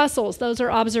find fossils, those are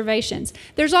observations.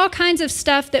 There's all kinds of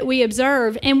stuff that we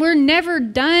observe, and we're never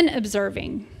done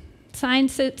observing.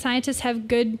 Scientists have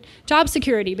good job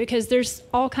security because there's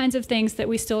all kinds of things that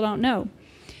we still don't know.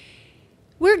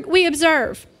 We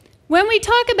observe. When we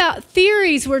talk about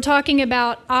theories, we're talking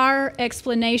about our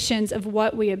explanations of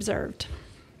what we observed.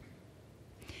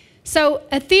 So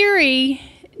a theory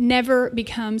never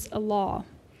becomes a law.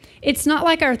 It's not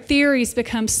like our theories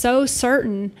become so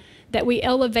certain that we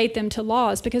elevate them to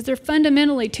laws, because they're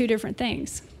fundamentally two different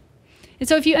things. And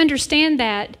so if you understand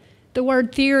that, the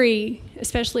word theory,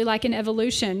 especially like in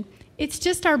evolution, it's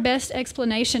just our best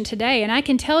explanation today. And I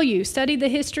can tell you, study the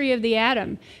history of the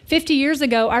atom. 50 years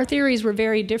ago, our theories were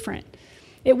very different.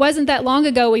 It wasn't that long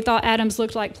ago we thought atoms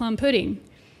looked like plum pudding.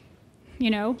 You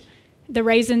know, the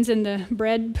raisins and the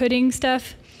bread pudding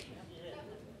stuff.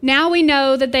 Now we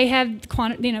know that they have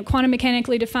quantum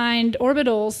mechanically defined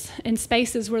orbitals in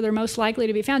spaces where they're most likely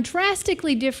to be found.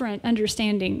 Drastically different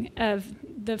understanding of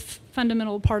the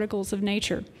fundamental particles of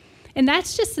nature. And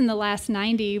that's just in the last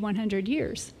 90, 100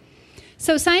 years.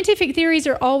 So scientific theories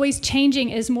are always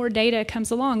changing as more data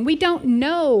comes along. We don't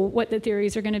know what the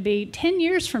theories are going to be 10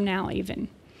 years from now even.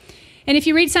 And if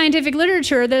you read scientific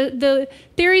literature, the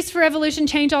theories for evolution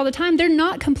change all the time. They're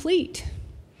not complete.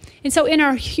 And so in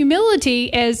our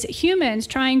humility as humans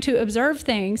trying to observe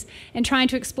things and trying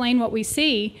to explain what we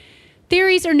see,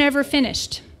 theories are never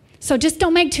finished. So just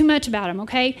don't make too much about them,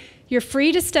 okay? You're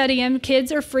free to study them.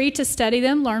 Kids are free to study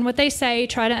them, learn what they say,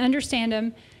 try to understand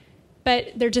them,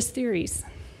 but they're just theories.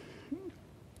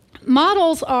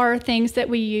 Models are things that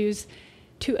we use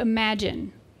to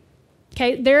imagine.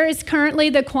 Okay, there is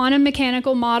currently the quantum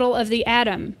mechanical model of the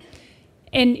atom.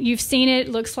 And you've seen it.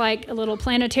 It looks like a little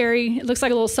planetary, it looks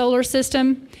like a little solar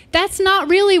system. That's not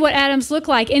really what atoms look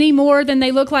like any more than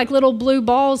they look like little blue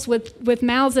balls with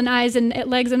mouths and eyes and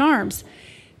legs and arms.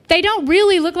 They don't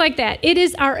really look like that. It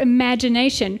is our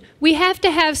imagination. We have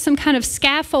to have some kind of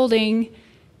scaffolding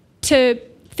to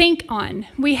think on.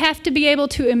 We have to be able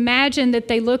to imagine that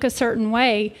they look a certain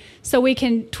way so we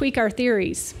can tweak our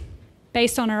theories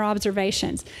based on our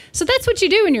observations. So that's what you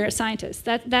do when you're a scientist.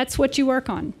 That's what you work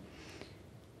on.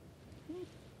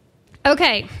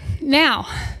 Okay, now,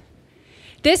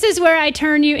 this is where I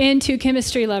turn you into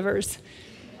chemistry lovers.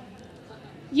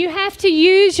 You have to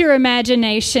use your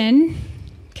imagination,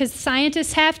 because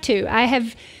scientists have to.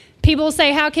 People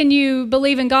say, how can you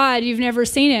believe in God? You've never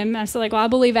seen him. I say, like, well, I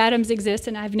believe atoms exist,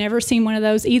 and I've never seen one of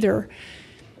those either,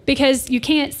 because you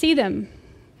can't see them.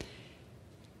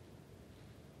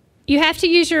 You have to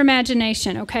use your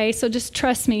imagination, okay? So just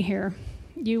trust me here.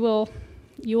 You will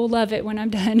love it when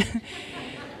I'm done.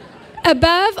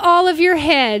 Above all of your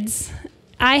heads,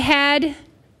 I had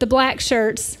the black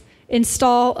shirts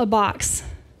install a box.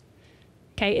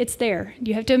 Okay, it's there.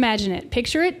 You have to imagine it.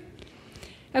 Picture it.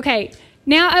 Okay,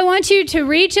 now I want you to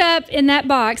reach up in that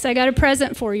box. I got a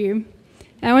present for you.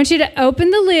 I want you to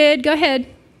open the lid. Go ahead.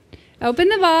 Open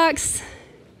the box.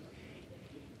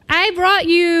 I brought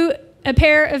you a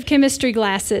pair of chemistry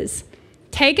glasses.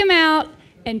 Take them out.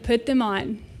 and put them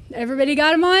on. Everybody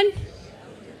got them on?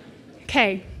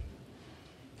 Okay.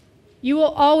 You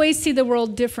will always see the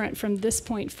world different from this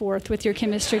point forth with your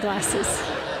chemistry glasses.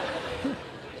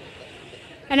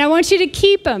 And I want you to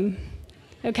keep them,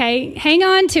 okay? Hang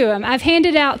on to them. I've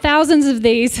handed out thousands of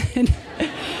these.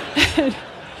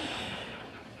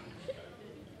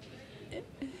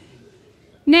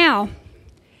 Now,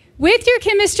 with your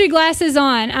chemistry glasses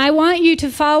on, I want you to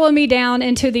follow me down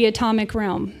into the atomic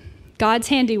realm, God's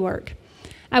handiwork.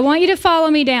 I want you to follow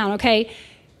me down, okay?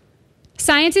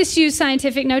 Scientists use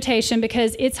scientific notation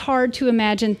because it's hard to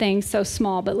imagine things so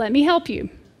small, but let me help you.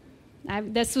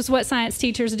 This is what science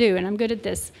teachers do, and I'm good at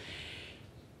this.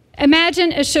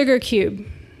 Imagine a sugar cube.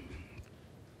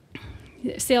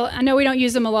 See, I know we don't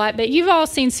use them a lot, but you've all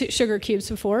seen sugar cubes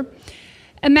before.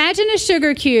 Imagine a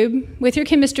sugar cube with your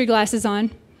chemistry glasses on.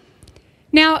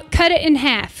 Now, cut it in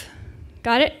half.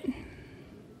 Got it?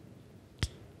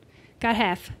 Got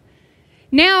half.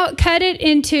 Now, cut it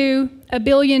into 1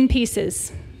 billion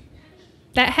pieces.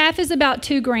 That half is about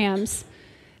 2 grams.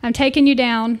 I'm taking you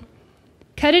down.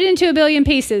 Cut it into 1 billion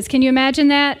pieces. Can you imagine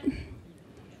that?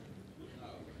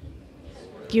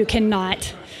 You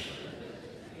cannot.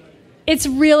 It's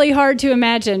really hard to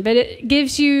imagine, but it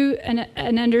gives you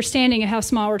an understanding of how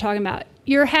small we're talking about.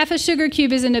 Your half a sugar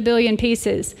cube is in 1 billion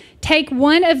pieces. Take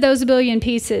one of those 1 billion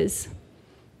pieces.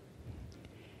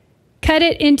 Cut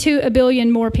it into 1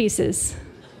 billion more pieces.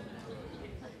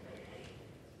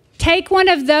 Take one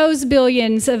of those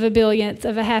billions of 1 billionth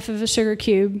of a half of a sugar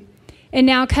cube, and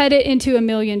now cut it into 1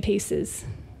 million pieces.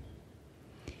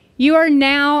 You are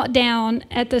now down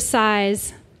at the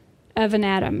size of an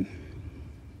atom.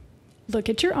 Look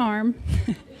at your arm.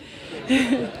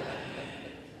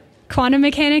 Quantum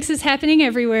mechanics is happening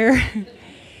everywhere.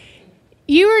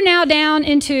 You are now down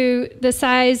into the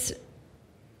size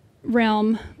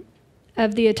realm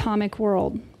of the atomic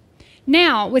world.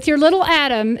 Now, with your little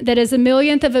atom that is 1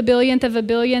 millionth of a billionth of a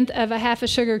billionth of a half a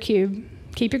sugar cube,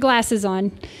 keep your glasses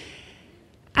on.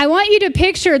 I want you to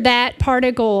picture that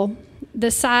particle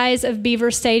the size of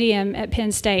Beaver Stadium at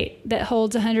Penn State that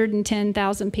holds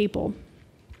 110,000 people.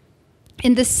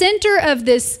 In the center of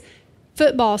this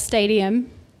football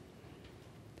stadium,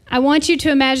 I want you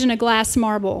to imagine a glass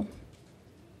marble.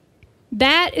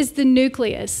 That is the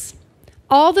nucleus.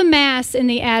 All the mass in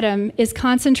the atom is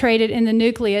concentrated in the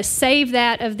nucleus, save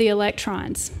that of the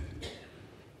electrons.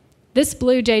 This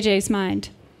blew JJ's mind.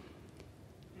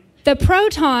 The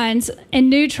protons and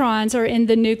neutrons are in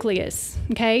the nucleus,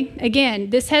 okay? Again,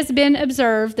 this has been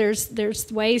observed.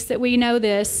 There's ways that we know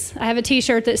this. I have a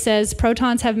t-shirt that says,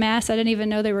 protons have mass. I didn't even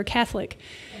know they were Catholic.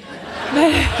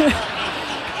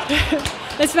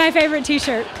 That's my favorite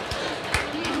t-shirt.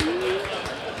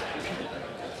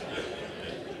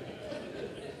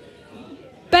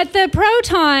 But the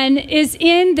proton is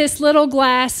in this little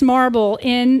glass marble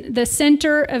in the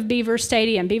center of Beaver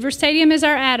Stadium. Beaver Stadium is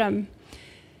our atom.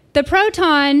 The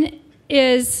proton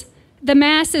is, the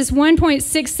mass is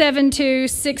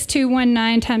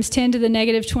 1.6726219 times 10 to the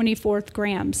negative 24th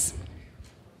grams.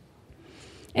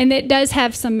 And it does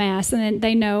have some mass, and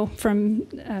they know from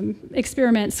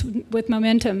experiments with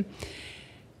momentum.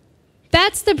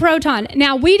 That's the proton.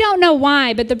 Now, we don't know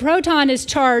why, but the proton is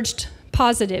charged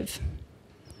positive.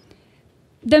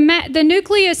 The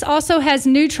nucleus also has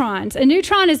neutrons. A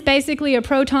neutron is basically a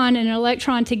proton and an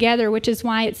electron together, which is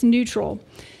why it's neutral.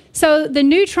 So the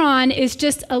neutron is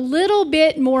just a little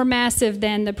bit more massive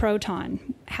than the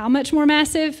proton. How much more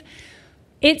massive?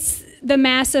 It's the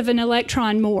mass of an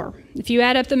electron more. If you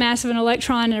add up the mass of an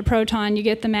electron and a proton, you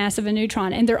get the mass of a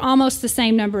neutron. And they're almost the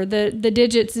same number. The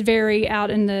digits vary out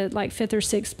in the like 5th or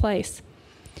 6th place.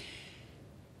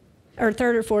 Or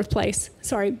 3rd or 4th place,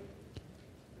 sorry.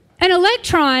 An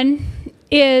electron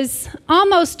is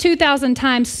almost 2,000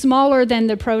 times smaller than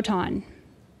the proton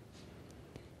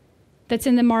that's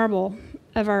in the marble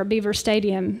of our Beaver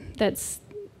Stadium. That's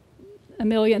 1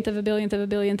 millionth of a billionth of a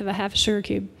billionth of a half a sugar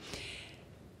cube.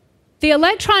 The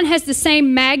electron has the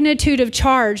same magnitude of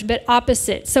charge, but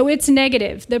opposite. So it's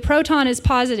negative. The proton is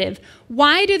positive.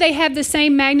 Why do they have the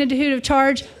same magnitude of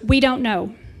charge? We don't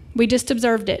know. We just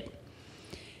observed it.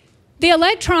 The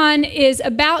electron is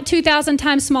about 2,000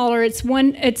 times smaller. It's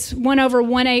 1 over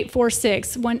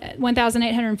 1846,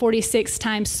 1,846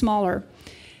 times smaller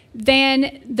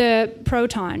than the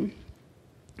proton.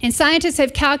 And scientists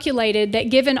have calculated that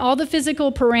given all the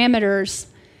physical parameters,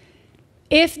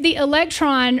 if the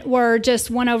electron were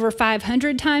just 1 over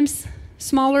 500 times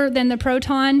smaller than the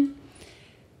proton,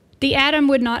 the atom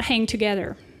would not hang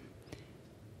together.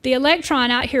 The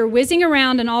electron out here whizzing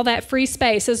around in all that free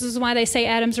space, this is why they say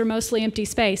atoms are mostly empty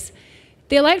space.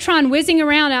 The electron whizzing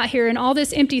around out here in all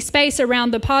this empty space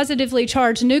around the positively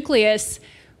charged nucleus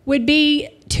would be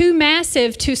too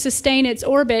massive to sustain its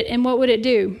orbit, and what would it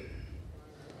do?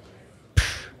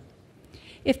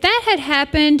 If that had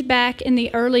happened back in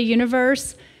the early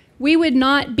universe, we would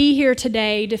not be here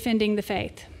today defending the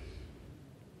faith.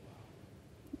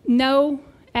 No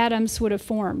atoms would have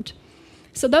formed.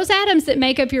 So those atoms that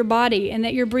make up your body and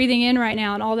that you're breathing in right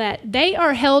now and all that, they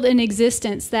are held in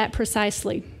existence that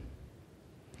precisely.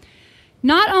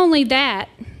 Not only that,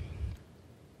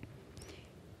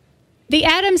 the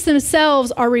atoms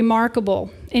themselves are remarkable.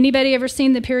 Anybody ever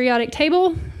seen the periodic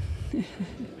table?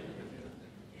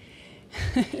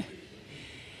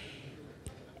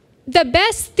 The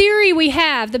best theory we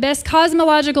have, the best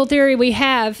cosmological theory we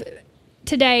have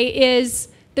today is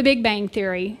the Big Bang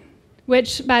theory,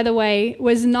 which, by the way,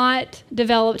 was not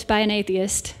developed by an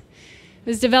atheist. It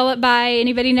was developed by,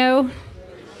 anybody know?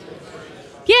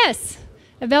 Yes,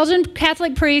 a Belgian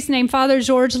Catholic priest named Father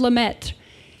Georges Lemaitre.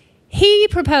 He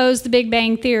proposed the Big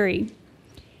Bang theory.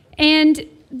 And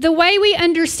the way we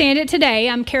understand it today,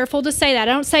 I'm careful to say that.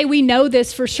 I don't say we know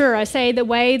this for sure. I say the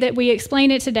way that we explain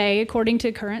it today, according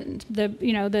to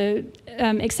the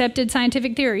accepted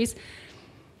scientific theories.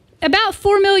 About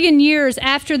 4 million years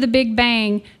after the Big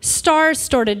Bang, stars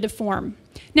started to form.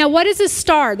 Now, what is a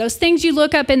star? Those things you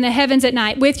look up in the heavens at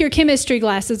night with your chemistry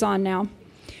glasses on now.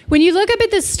 When you look up at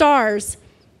the stars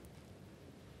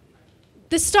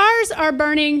are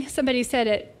burning, somebody said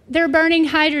it, they're burning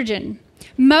hydrogen.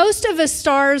 Most of a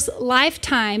star's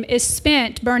lifetime is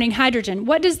spent burning hydrogen.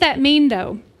 What does that mean,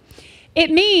 though?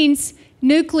 It means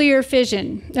nuclear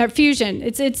fission or fusion.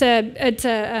 It's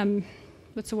a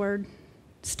what's the word?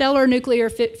 Stellar nuclear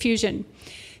fusion.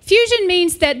 Fusion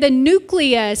means that the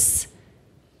nucleus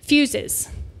fuses.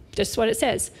 Just what it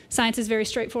says. Science is very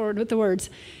straightforward with the words.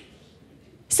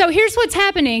 So here's what's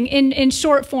happening in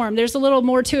short form. There's a little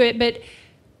more to it, but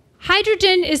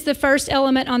hydrogen is the first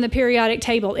element on the periodic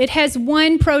table. It has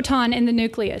 1 proton in the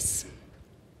nucleus.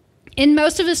 In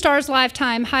most of a star's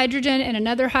lifetime, hydrogen and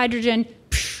another hydrogen,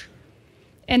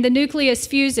 and the nucleus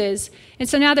fuses. And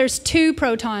so now there's 2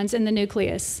 protons in the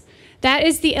nucleus. That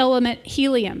is the element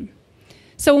helium.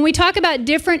 So when we talk about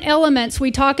different elements,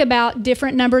 we talk about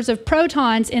different numbers of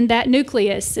protons in that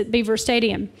nucleus at Beaver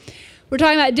Stadium. We're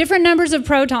talking about different numbers of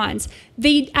protons.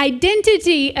 The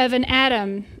identity of an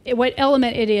atom, what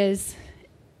element it is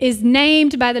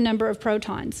named by the number of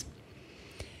protons.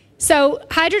 So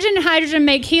hydrogen and hydrogen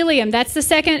make helium. That's the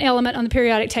second element on the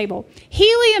periodic table.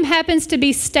 Helium happens to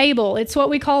be stable. It's what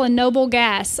we call a noble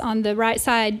gas on the right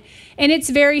side. And it's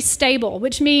very stable,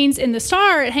 which means in the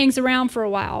star it hangs around for a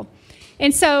while.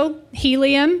 And so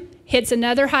helium hits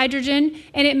another hydrogen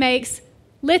and it makes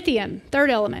lithium, third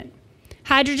element.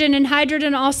 Hydrogen and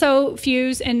hydrogen also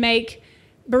fuse and make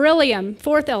beryllium,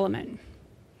 fourth element.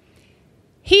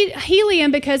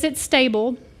 Helium, because it's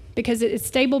stable because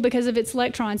of its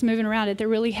electrons moving around it, they're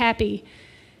really happy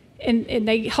and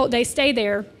they stay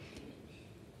there.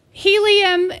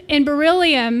 Helium and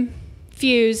beryllium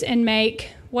fuse and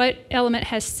make what element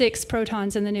has 6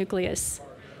 protons in the nucleus?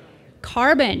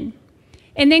 Carbon.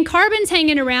 And then carbon's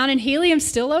hanging around and helium's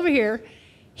still over here.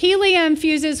 Helium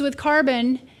fuses with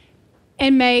carbon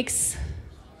and makes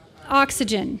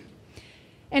oxygen.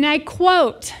 And I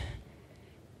quote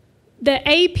the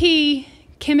AP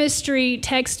chemistry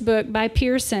textbook by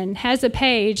Pearson has a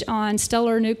page on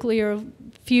stellar nuclear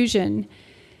fusion.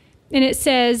 And it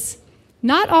says,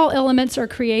 "Not all elements are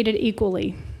created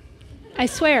equally." I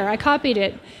swear, I copied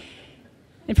it.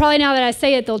 And probably now that I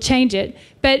say it, they'll change it.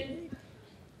 But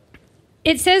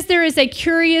it says there is a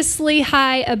curiously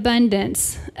high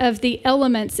abundance of the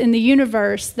elements in the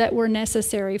universe that were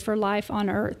necessary for life on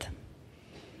Earth.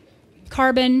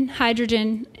 Carbon,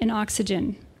 hydrogen, and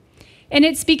oxygen. And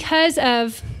it's because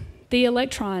of the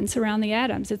electrons around the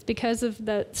atoms. It's because of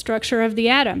the structure of the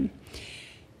atom.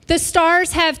 The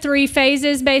stars have 3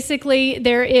 phases, basically.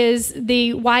 There is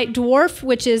the white dwarf,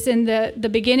 which is in the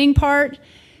beginning part.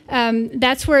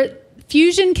 That's where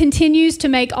fusion continues to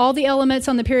make all the elements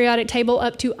on the periodic table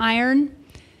up to iron.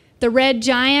 The red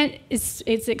giant is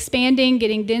expanding,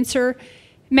 getting denser,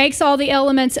 makes all the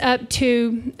elements up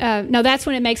to, that's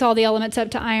when it makes all the elements up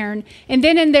to iron. And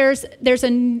then there's a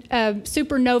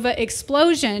supernova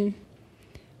explosion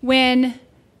when,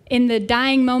 in the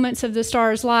dying moments of the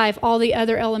star's life, all the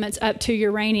other elements up to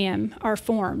uranium are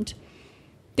formed.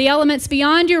 The elements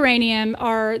beyond uranium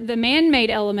are the man-made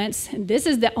elements, and this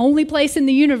is the only place in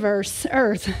the universe,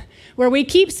 Earth, where we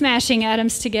keep smashing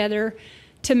atoms together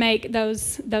to make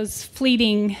those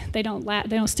fleeting, they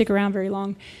don't stick around very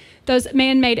long, those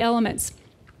man-made elements.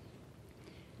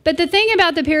 But the thing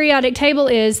about the periodic table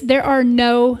is there are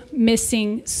no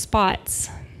missing spots.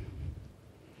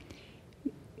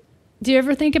 Do you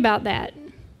ever think about that?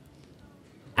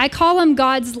 I call them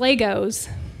God's Legos,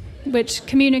 which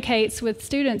communicates with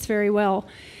students very well.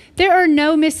 There are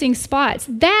no missing spots.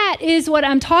 That is what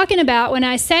I'm talking about when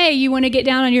I say you want to get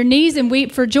down on your knees and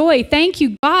weep for joy. Thank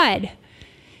you, God.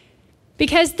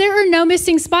 Because there are no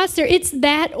missing spots there. It's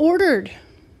that ordered.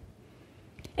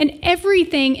 And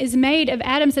everything is made of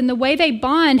atoms, and the way they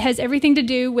bond has everything to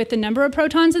do with the number of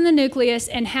protons in the nucleus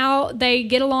and how they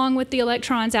get along with the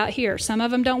electrons out here. Some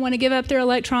of them don't want to give up their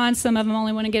electrons. Some of them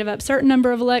only want to give up a certain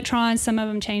number of electrons. Some of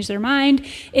them change their mind.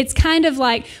 It's kind of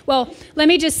like, well, let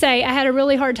me just say, I had a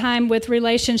really hard time with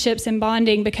relationships and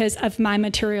bonding because of my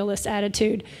materialist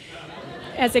attitude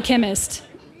as a chemist.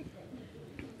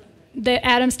 The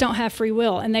atoms don't have free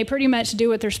will, and they pretty much do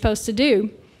what they're supposed to do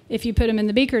if you put them in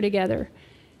the beaker together.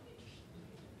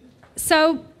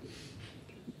 So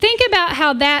think about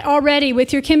how that already,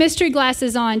 with your chemistry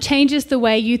glasses on, changes the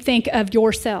way you think of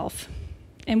yourself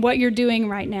and what you're doing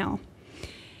right now.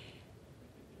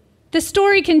 The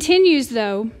story continues,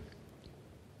 though.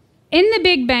 In the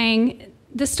Big Bang,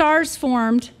 the stars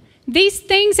formed. These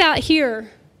things out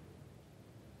here,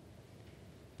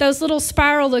 those little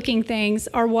spiral-looking things,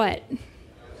 are what?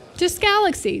 Just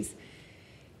galaxies.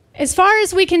 As far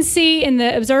as we can see in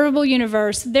the observable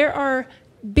universe, there are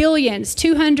billions,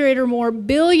 200 or more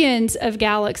billions of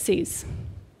galaxies.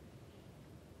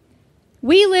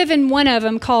 We live in one of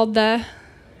them called the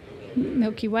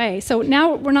Milky Way. So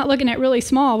now we're not looking at really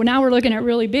small. Now we're looking at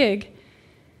really big.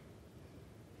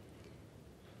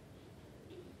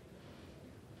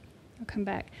 I'll come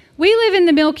back. We live in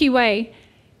the Milky Way,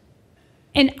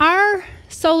 and our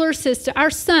solar system, our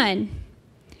sun,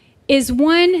 is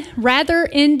one rather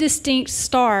indistinct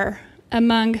star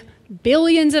among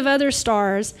billions of other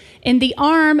stars in the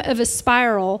arm of a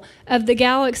spiral of the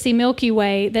galaxy Milky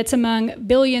Way that's among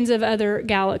billions of other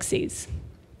galaxies.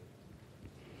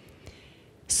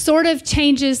 Sort of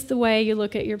changes the way you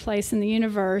look at your place in the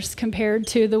universe compared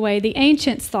to the way the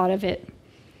ancients thought of it.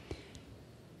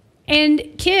 And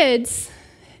kids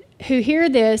who hear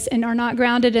this and are not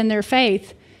grounded in their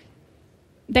faith,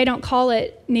 they don't call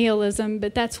it nihilism,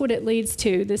 but that's what it leads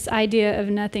to, this idea of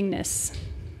nothingness.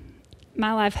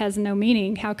 My life has no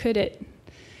meaning. How could it?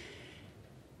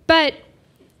 But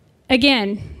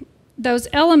again, those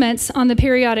elements on the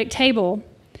periodic table,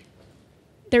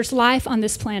 there's life on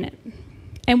this planet,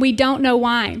 and we don't know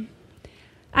why.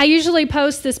 I usually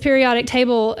post this periodic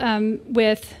table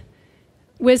with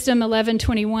Wisdom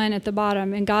 11:21 at the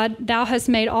bottom, and God, thou hast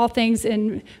made all things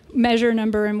in measure,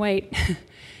 number, and weight,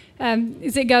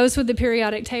 as it goes with the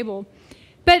periodic table.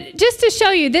 But just to show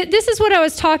you, this is what I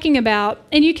was talking about,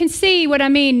 and you can see what I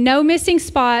mean. No missing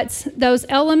spots. Those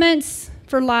elements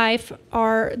for life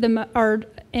are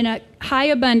in a high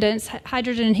abundance.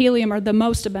 Hydrogen and helium are the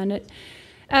most abundant.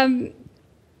 And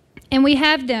we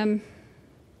have them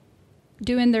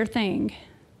doing their thing.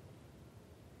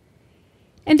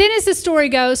 And then as the story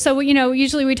goes, so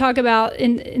usually we talk about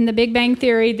in the Big Bang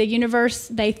Theory, the universe,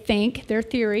 they think, their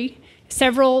theory,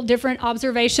 several different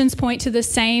observations point to the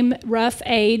same rough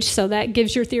age, so that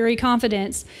gives your theory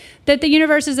confidence, that the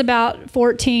universe is about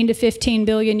 14 to 15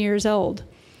 billion years old.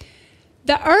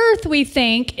 The Earth, we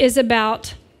think, is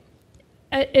about,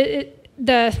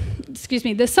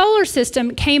 the solar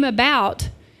system came about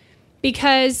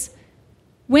because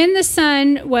when the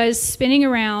sun was spinning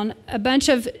around, a bunch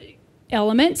of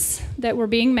elements that were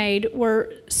being made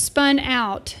were spun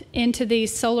out into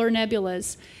these solar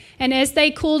nebulas. And as they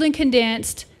cooled and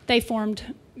condensed, they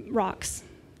formed rocks,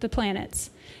 the planets.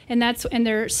 And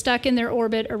they're stuck in their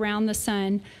orbit around the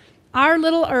sun. Our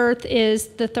little Earth is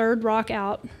the third rock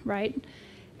out, right?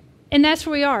 And that's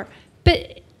where we are.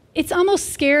 But it's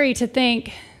almost scary to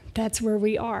think that's where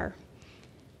we are.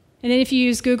 And then if you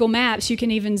use Google Maps, you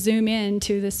can even zoom in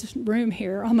to this room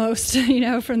here almost,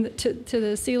 from to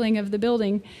the ceiling of the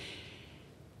building.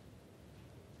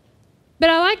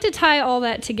 But I like to tie all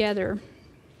that together,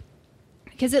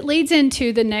 because it leads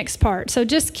into the next part. So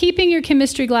just keeping your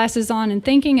chemistry glasses on and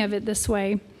thinking of it this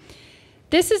way.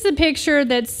 This is a picture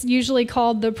that's usually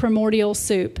called the primordial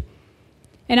soup.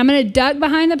 And I'm going to duck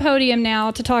behind the podium now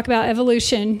to talk about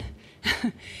evolution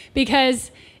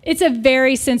because it's a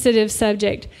very sensitive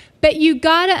subject. But you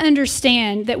got to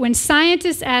understand that when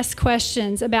scientists ask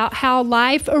questions about how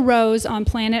life arose on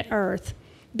planet Earth,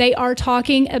 they are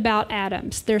talking about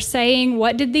atoms. They're saying,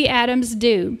 what did the atoms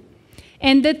do?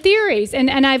 And the theories, and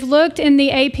I've looked in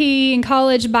the AP and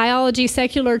college biology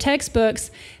secular textbooks,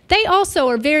 they also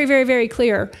are very, very, very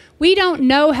clear. We don't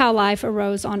know how life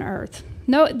arose on Earth.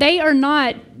 No,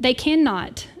 they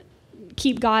cannot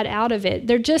keep God out of it.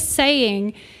 They're just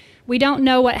saying we don't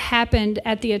know what happened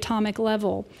at the atomic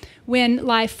level when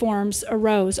life forms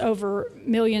arose over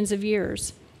millions of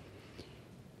years.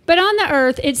 But on the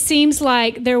earth, it seems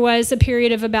like there was a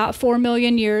period of about 4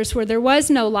 million years where there was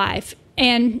no life.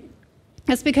 And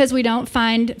that's because we don't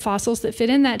find fossils that fit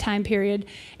in that time period.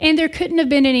 And there couldn't have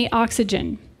been any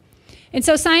oxygen. And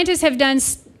so scientists have done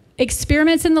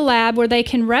experiments in the lab where they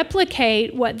can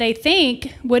replicate what they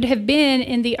think would have been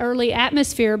in the early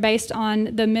atmosphere based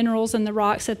on the minerals and the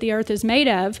rocks that the earth is made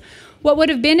of. What would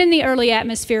have been in the early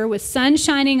atmosphere with sun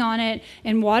shining on it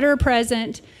and water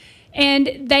present.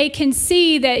 And they can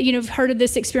see that, you've heard of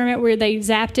this experiment where they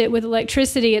zapped it with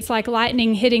electricity. It's like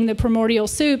lightning hitting the primordial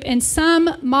soup. And some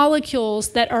molecules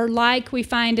that are like we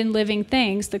find in living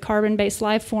things, the carbon-based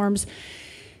life forms,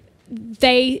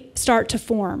 they start to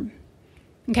form.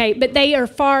 Okay, but they are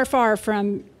far, far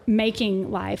from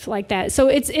making life like that. So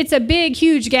it's a big,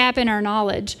 huge gap in our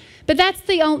knowledge. But that's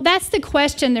the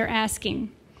question they're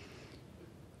asking.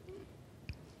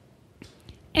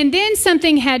 And then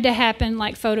something had to happen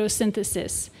like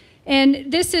photosynthesis. And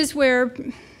this is where,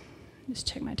 just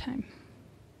check my time.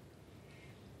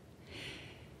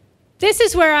 This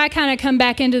is where I kind of come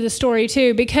back into the story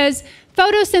too, because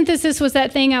photosynthesis was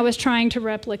that thing I was trying to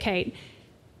replicate.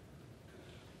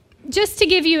 Just to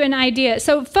give you an idea,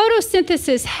 so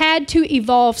photosynthesis had to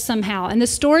evolve somehow. And the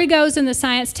story goes in the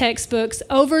science textbooks,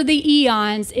 over the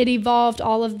eons, it evolved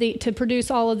to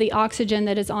produce all of the oxygen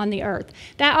that is on the earth.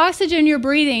 That oxygen you're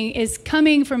breathing is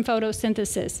coming from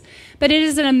photosynthesis. But it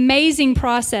is an amazing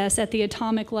process at the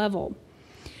atomic level.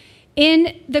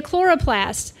 In the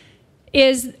chloroplast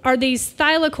are these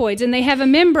thylakoids, and they have a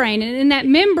membrane. And in that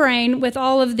membrane, with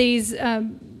all of these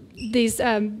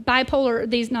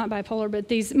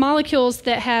molecules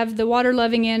that have the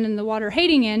water-loving end and the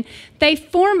water-hating end, they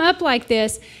form up like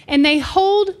this, and they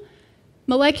hold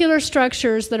molecular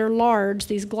structures that are large,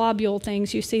 these globule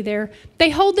things you see there. They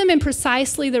hold them in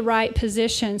precisely the right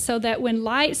position so that when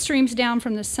light streams down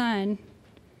from the sun,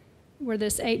 where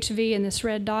this HV and this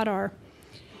red dot are,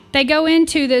 they go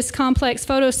into this complex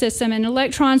photosystem, and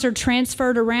electrons are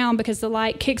transferred around because the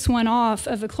light kicks one off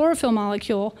of a chlorophyll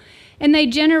molecule, and they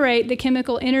generate the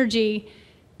chemical energy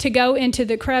to go into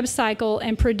the Krebs cycle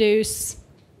and produce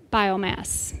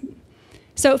biomass.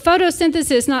 So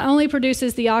photosynthesis not only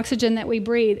produces the oxygen that we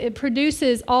breathe, it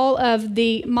produces all of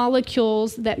the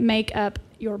molecules that make up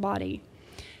your body.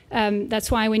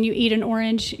 That's why when you eat an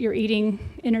orange, you're eating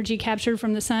energy captured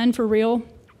from the sun for real.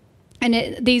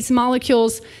 And these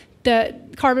molecules, the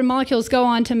carbon molecules, go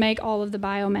on to make all of the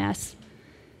biomass.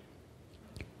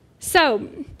 So,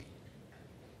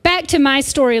 back to my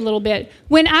story a little bit.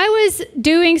 When I was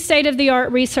doing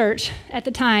state-of-the-art research at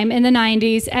the time in the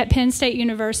 90s at Penn State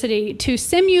University to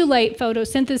simulate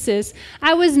photosynthesis,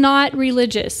 I was not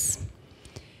religious.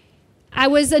 I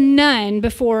was a nun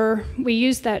before we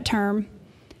used that term.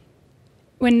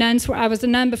 I was a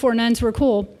nun before nuns were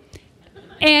cool.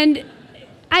 And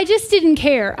I just didn't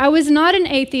care. I was not an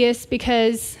atheist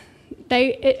because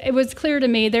it was clear to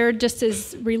me they're just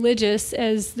as religious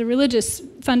as the religious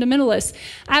fundamentalists.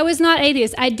 I was not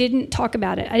atheist. I didn't talk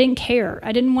about it. I didn't care.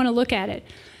 I didn't want to look at it.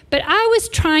 But I was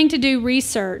trying to do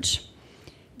research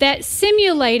that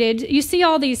simulated, you see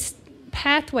all these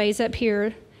pathways up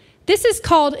here. This is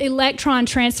called electron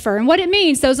transfer. And what it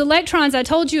means, those electrons I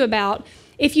told you about,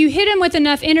 if you hit them with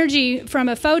enough energy from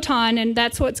a photon, and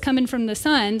that's what's coming from the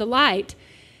sun, the light,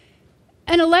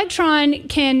 an electron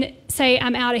can say,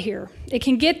 I'm out of here. It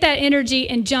can get that energy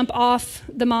and jump off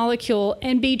the molecule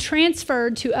and be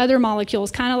transferred to other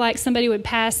molecules, kind of like somebody would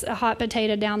pass a hot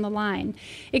potato down the line,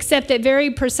 except that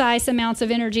very precise amounts of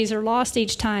energies are lost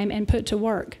each time and put to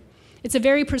work. It's a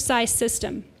very precise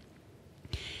system.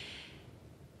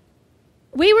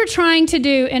 We were trying to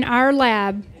do in our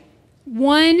lab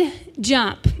one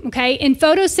jump, okay? In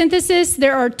photosynthesis,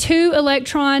 there are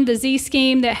the Z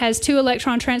scheme that has 2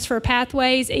 electron transfer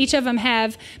pathways. Each of them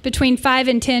have between 5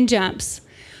 and 10 jumps.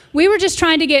 We were just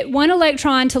trying to get 1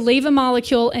 electron to leave a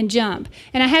molecule and jump.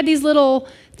 And I had these little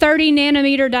 30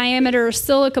 nanometer diameter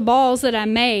silica balls that I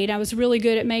made. I was really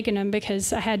good at making them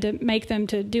because I had to make them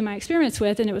to do my experiments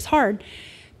with, and it was hard.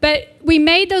 But we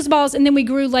made those balls, and then we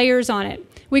grew layers on it.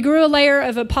 We grew a layer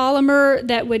of a polymer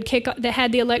that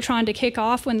had the electron to kick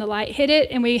off when the light hit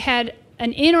it, and we had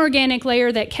an inorganic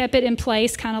layer that kept it in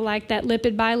place, kind of like that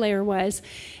lipid bilayer was.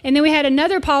 And then we had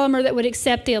another polymer that would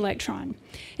accept the electron.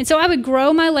 And so I would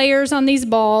grow my layers on these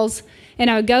balls, and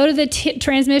I would go to the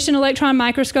transmission electron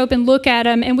microscope and look at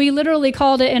them, and we literally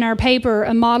called it in our paper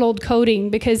a mottled coating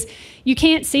because you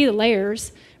can't see the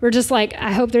layers. We're just like,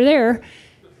 I hope they're there.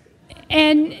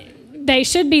 And they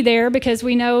should be there because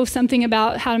we know something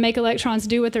about how to make electrons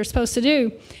do what they're supposed to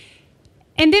do.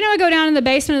 And then I would go down in the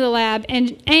basement of the lab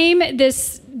and aim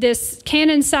this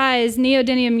Canon-size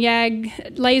neodymium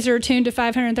YAG laser tuned to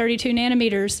 532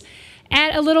 nanometers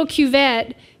at a little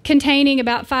cuvette containing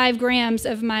about 5 grams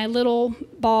of my little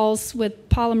balls with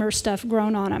polymer stuff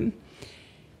grown on them.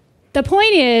 The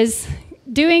point is,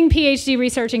 doing PhD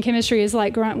research in chemistry is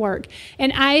like grunt work.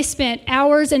 And I spent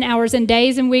hours and hours and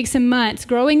days and weeks and months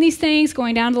growing these things,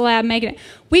 going down to the lab, making it.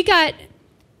 We got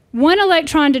 1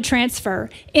 electron to transfer.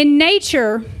 In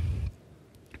nature,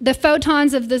 the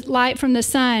photons of the light from the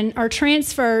sun are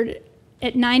transferred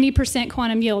at 90%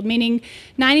 quantum yield, meaning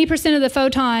 90% of the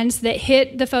photons that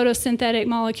hit the photosynthetic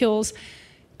molecules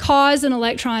cause an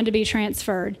electron to be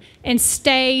transferred and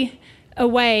stay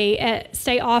away,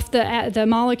 stay off the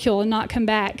molecule and not come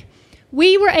back.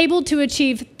 We were able to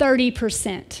achieve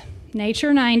 30%.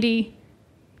 Nature 90,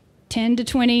 10 to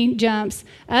 20 jumps.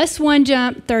 Us 1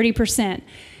 jump, 30%.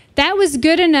 That was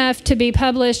good enough to be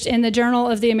published in the Journal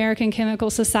of the American Chemical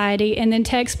Society, and then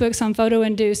textbooks on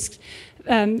photoinduced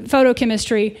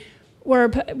photochemistry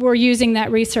were using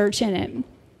that research in it.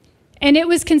 And it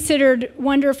was considered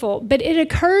wonderful. But it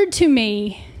occurred to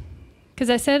me, because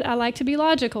I said I like to be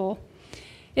logical,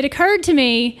 it occurred to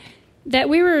me that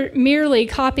we were merely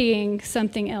copying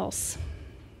something else.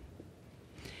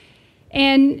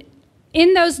 And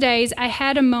in those days, I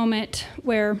had a moment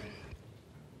where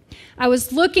I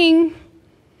was looking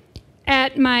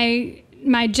at my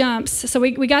jumps. So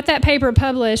we got that paper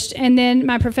published, and then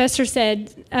my professor said,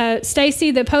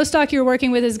 Stacy, the postdoc you're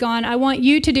working with is gone. I want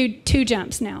you to do 2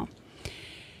 jumps now.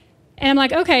 And I'm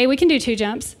like, okay, we can do 2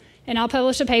 jumps, and I'll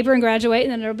publish a paper and graduate,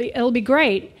 and then it'll be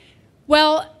great.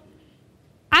 Well,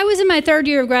 I was in my 3rd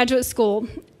year of graduate school,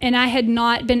 and I had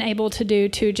not been able to do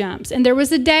 2 jumps. And there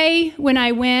was a day when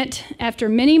I went, after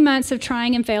many months of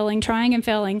trying and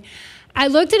failing, I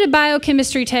looked at a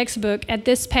biochemistry textbook at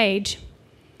this page,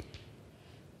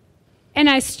 and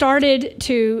I started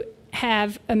to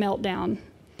have a meltdown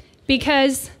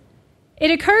because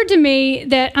it occurred to me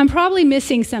that I'm probably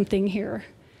missing something here.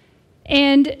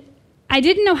 And I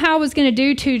didn't know how I was going to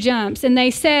do 2 jumps. And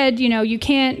they said, you know, you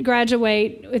can't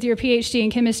graduate with your PhD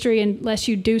in chemistry unless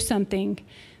you do something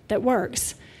that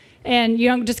works. And you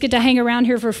don't just get to hang around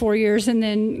here for 4 years and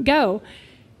then go.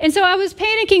 And so I was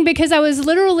panicking because I was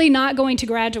literally not going to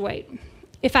graduate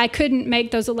if I couldn't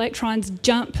make those electrons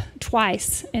jump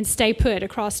twice and stay put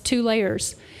across 2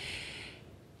 layers.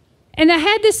 And I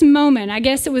had this moment, I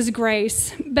guess it was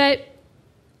grace, but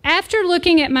after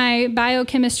looking at my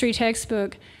biochemistry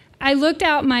textbook, I looked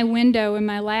out my window in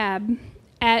my lab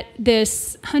at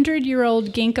this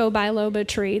 100-year-old ginkgo biloba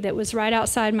tree that was right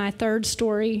outside my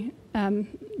 3rd-story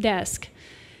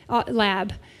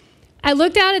lab. I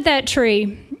looked out at that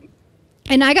tree,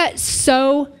 and I got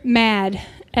so mad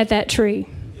at that tree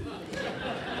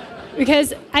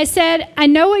because I said, I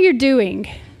know what you're doing.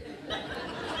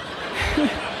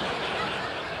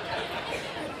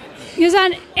 Because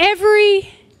on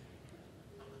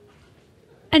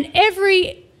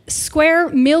every square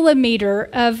millimeter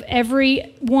of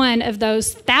every one of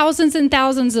those thousands and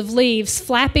thousands of leaves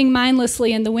flapping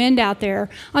mindlessly in the wind out there,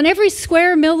 on every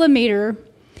square millimeter,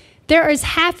 there is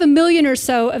 500,000 or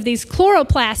so of these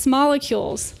chloroplast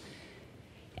molecules.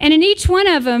 And in each one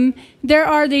of them, there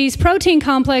are these protein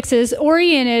complexes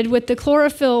oriented with the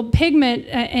chlorophyll pigment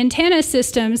antenna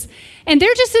systems, and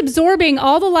they're just absorbing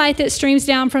all the light that streams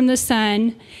down from the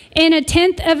sun in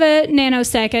 1/10 of a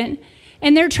nanosecond,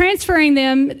 and they're transferring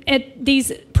them at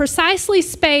these precisely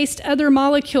spaced other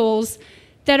molecules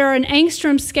that are an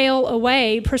angstrom scale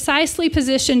away, precisely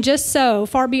positioned just so,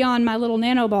 far beyond my little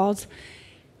nanoballs.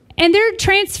 And they're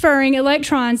transferring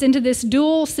electrons into this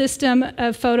dual system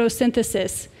of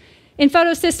photosynthesis. In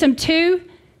photosystem 2,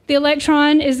 the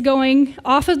electron is going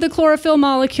off of the chlorophyll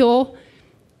molecule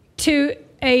to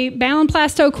a bound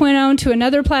plastoquinone, to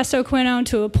another plastoquinone,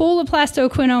 to a pool of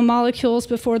plastoquinone molecules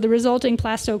before the resulting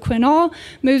plastoquinol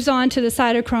moves on to the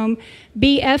cytochrome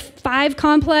BF5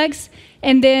 complex,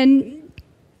 and then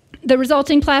the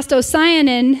resulting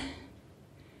plastocyanin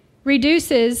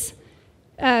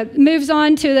moves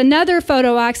on to another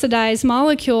photooxidized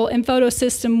molecule in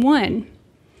photosystem 1.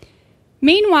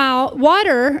 Meanwhile,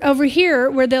 water over here,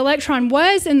 where the electron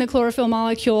was in the chlorophyll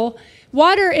molecule,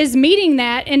 water is meeting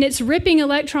that, and it's ripping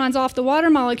electrons off the water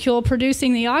molecule,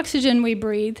 producing the oxygen we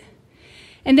breathe.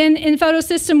 And then in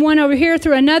photosystem 1 over here,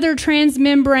 through another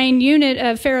transmembrane unit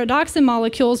of ferredoxin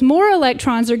molecules, more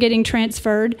electrons are getting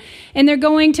transferred, and they're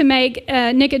going to make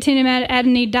nicotinamide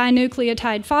adenine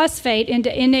dinucleotide phosphate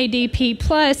into NADP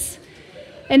plus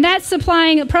And that's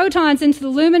supplying protons into the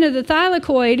lumen of the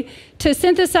thylakoid to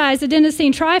synthesize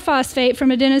adenosine triphosphate from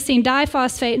adenosine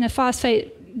diphosphate in a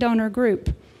phosphate donor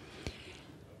group.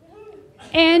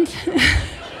 And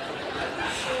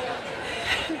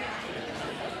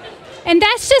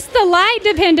that's just the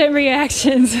light-dependent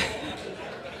reactions.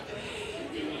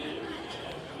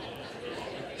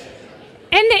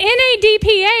 And the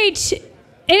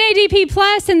NADP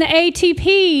plus and the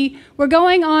ATP were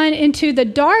going on into the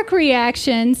dark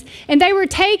reactions, and they were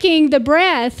taking the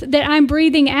breath that I'm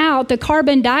breathing out, the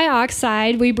carbon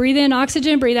dioxide. We breathe in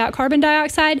oxygen, breathe out carbon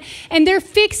dioxide, and they're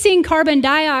fixing carbon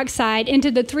dioxide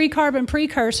into the 3 carbon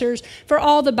precursors for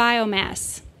all the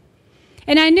biomass.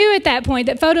 And I knew at that point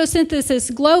that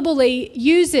photosynthesis globally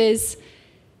uses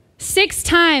 6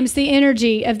 times the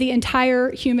energy of the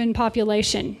entire human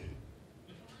population.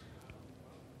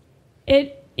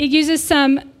 It uses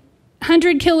some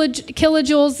 100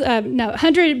 kilojoules,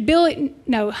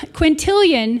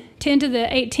 quintillion, 10 to the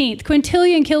 18th,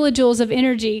 quintillion kilojoules of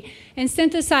energy, and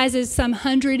synthesizes some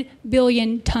 100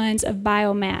 billion tons of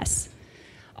biomass.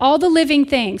 All the living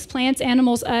things, plants,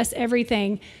 animals, us,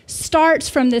 everything, starts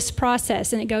from this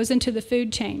process, and it goes into the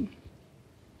food chain.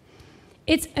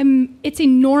 It's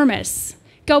enormous.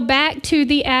 Go back to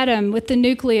the atom with the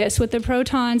nucleus, with the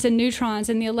protons and neutrons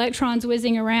and the electrons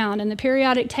whizzing around, and the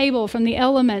periodic table from the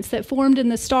elements that formed in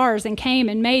the stars and came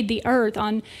and made the Earth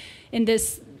in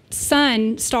this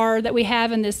sun star that we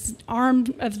have in this arm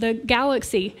of the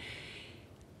galaxy.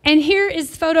 And here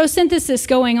is photosynthesis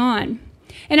going on.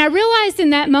 And I realized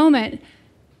in that moment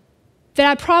that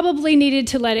I probably needed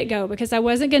to let it go because I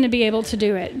wasn't going to be able to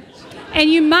do it.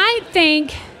 And you might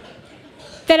think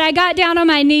that I got down on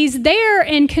my knees there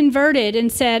and converted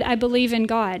and said, I believe in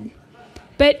God.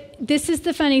 But this is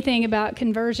the funny thing about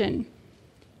conversion.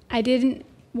 I didn't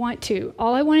want to.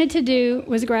 All I wanted to do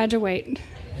was graduate.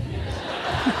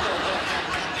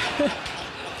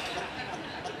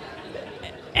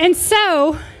 And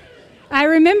so I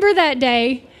remember that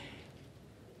day,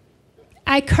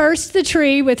 I cursed the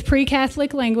tree with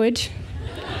pre-Catholic language.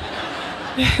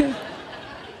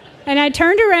 And I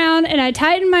turned around and I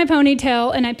tightened my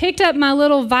ponytail and I picked up my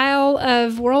little vial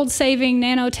of world-saving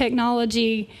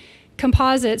nanotechnology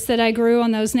composites that I grew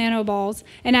on those nanoballs,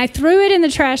 and I threw it in the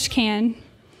trash can,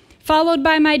 followed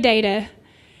by my data,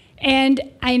 and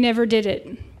I never did it.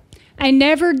 I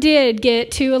never did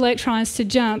get 2 electrons to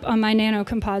jump on my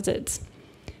nanocomposites.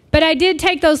 But I did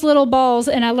take those little balls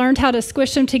and I learned how to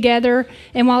squish them together.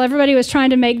 And while everybody was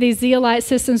trying to make these zeolite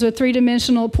systems with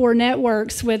 3-dimensional pore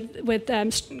networks with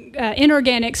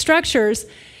inorganic structures,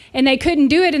 and they couldn't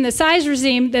do it in the size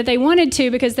regime that they wanted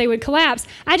to because they would collapse,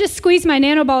 I just squeezed my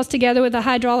nanoballs together with a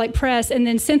hydraulic press and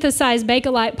then synthesized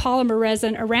Bakelite polymer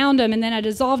resin around them, and then I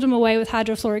dissolved them away with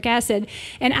hydrofluoric acid.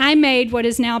 And I made what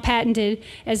is now patented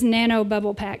as nano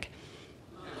bubble pack.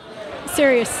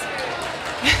 Serious.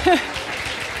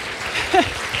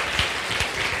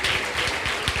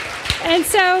 And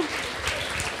so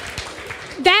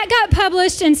that got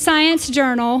published in Science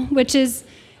Journal, which is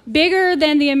bigger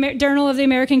than the Journal of the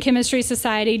American Chemistry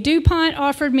Society. DuPont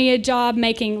offered me a job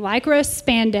making Lycra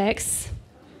spandex.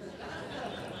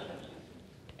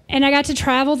 And I got to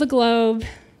travel the globe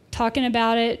talking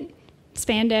about it,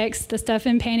 spandex, the stuff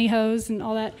in pantyhose and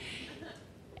all that.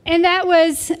 And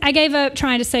I gave up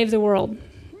trying to save the world.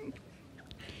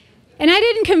 And I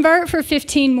didn't convert for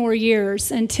 15 more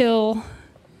years until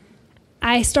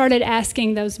I started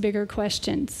asking those bigger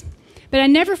questions. But I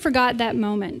never forgot that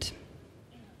moment.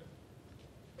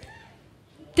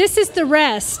 This is the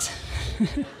rest.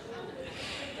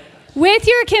 With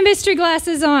your chemistry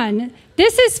glasses on,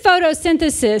 this is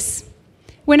photosynthesis.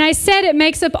 When I said it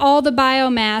makes up all the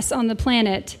biomass on the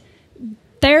planet,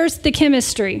 there's the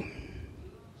chemistry.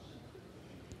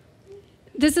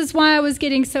 This is why I was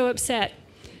getting so upset.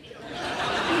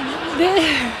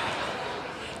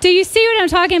 Do you see what I'm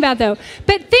talking about, though?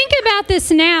 But think about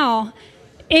this now.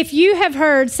 If you have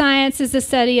heard science is the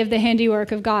study of the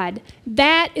handiwork of God,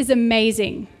 that is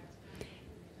amazing.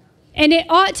 And it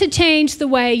ought to change the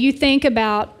way you think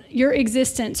about your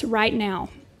existence right now.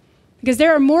 Because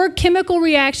there are more chemical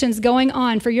reactions going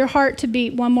on for your heart to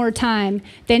beat one more time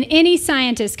than any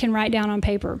scientist can write down on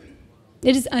paper.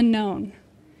 It is unknown.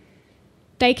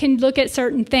 They can look at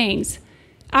certain things.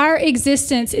 Our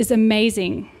existence is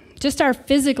amazing. Just our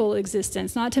physical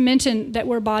existence, not to mention that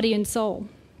we're body and soul.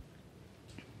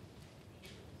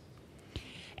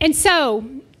 And so,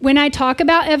 when I talk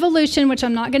about evolution, which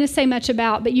I'm not going to say much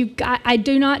about, but I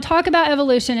do not talk about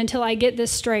evolution until I get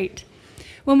this straight.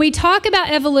 When we talk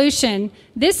about evolution,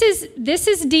 this is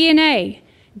DNA.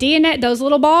 DNA, those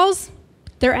little balls,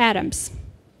 they're atoms.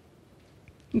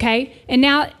 Okay? And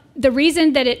now the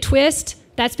reason that it twists,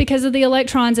 that's because of the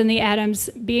electrons in the atoms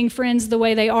being friends the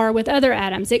way they are with other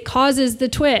atoms. It causes the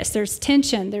twist. There's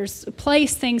tension. There's a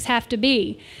place things have to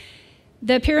be.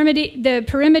 The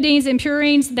pyrimidines and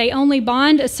purines, they only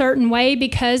bond a certain way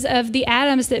because of the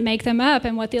atoms that make them up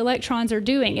and what the electrons are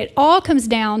doing. It all comes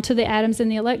down to the atoms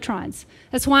and the electrons.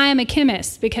 That's why I'm a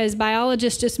chemist, because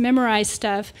biologists just memorize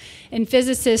stuff and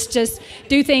physicists just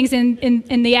do things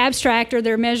in the abstract, or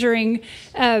they're measuring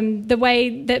the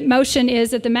way that motion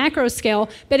is at the macro scale.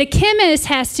 But a chemist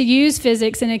has to use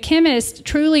physics, and a chemist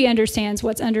truly understands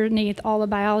what's underneath all of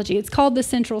biology. It's called the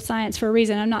central science for a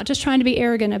reason. I'm not just trying to be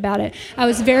arrogant about it. I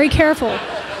was very careful.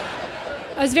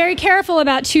 I was very careful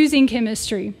about choosing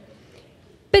chemistry.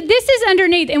 But this is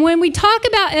underneath. And when we talk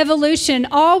about evolution,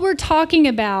 all we're talking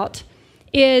about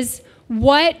is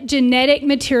what genetic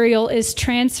material is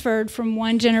transferred from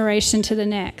one generation to the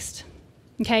next.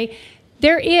 Okay?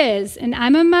 There is, and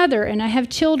I'm a mother and I have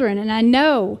children, and I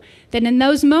know that in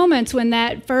those moments when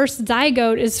that first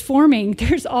zygote is forming,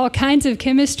 there's all kinds of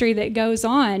chemistry that goes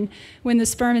on when the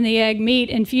sperm and the egg meet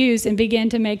and fuse and begin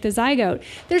to make the zygote.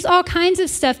 There's all kinds of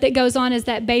stuff that goes on as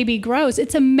that baby grows.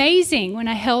 It's amazing when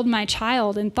I held my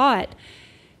child and thought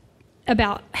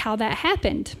about how that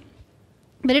happened.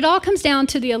 But it all comes down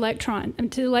to the electrons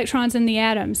and the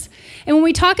atoms. And when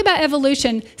we talk about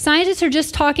evolution, scientists are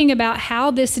just talking about how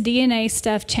this DNA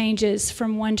stuff changes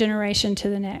from one generation to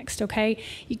the next, okay?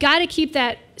 You got to keep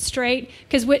that straight,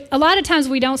 because a lot of times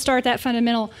we don't start that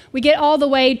fundamental. We get all the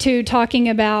way to talking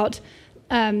about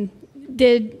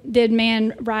did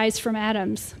man rise from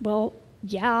atoms? Well,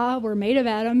 yeah, we're made of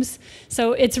atoms.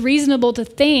 So it's reasonable to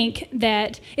think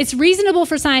that it's reasonable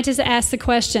for scientists to ask the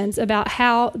questions about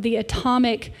how the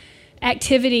atomic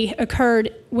activity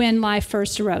occurred when life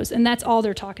first arose. And that's all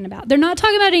they're talking about. They're not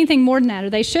talking about anything more than that, or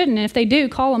they shouldn't. And if they do,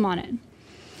 call them on it.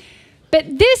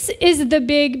 But this is the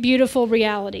big, beautiful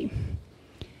reality.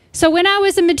 So when I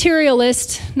was a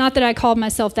materialist, not that I called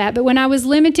myself that, but when I was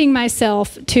limiting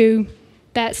myself to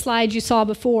that slide you saw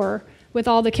before, with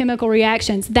all the chemical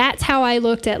reactions, that's how I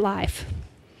looked at life.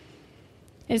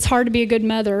 It's hard to be a good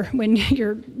mother when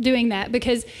you're doing that,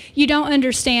 because you don't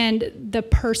understand the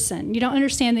person. You don't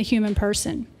understand the human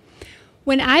person.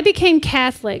 When I became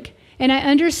Catholic and I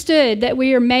understood that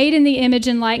we are made in the image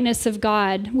and likeness of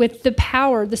God with the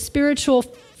power, the spiritual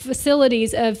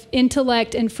facilities of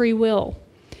intellect and free will,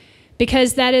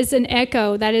 because that is an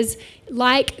echo, that is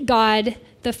like God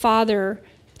the Father,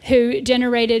 who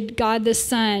generated God the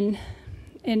Son,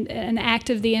 in an act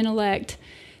of the intellect,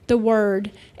 the Word,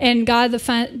 and God the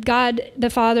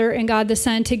Father and God the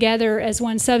Son together as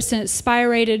one substance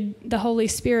spirated the Holy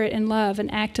Spirit in love,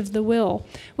 an act of the will.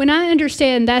 When I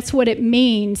understand that's what it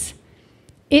means,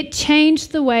 it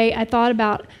changed the way I thought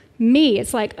about me.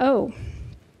 It's like, oh,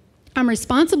 I'm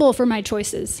responsible for my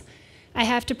choices. I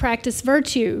have to practice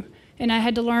virtue, and I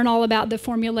had to learn all about the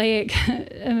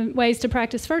formulaic ways to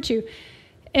practice virtue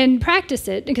and practice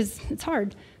it, because it's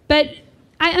hard. But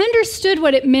I understood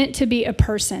what it meant to be a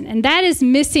person, and that is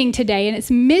missing today, and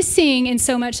it's missing in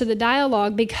so much of the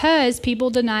dialogue because people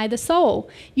deny the soul.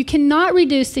 You cannot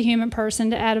reduce the human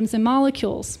person to atoms and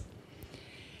molecules.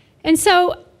 And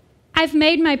so I've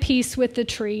made my peace with the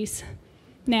trees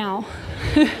now.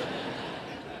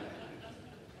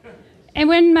 And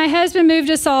when my husband moved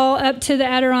us all up to the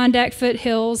Adirondack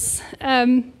foothills,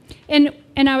 and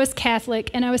I was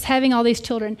Catholic, and I was having all these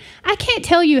children, I can't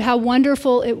tell you how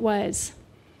wonderful it was.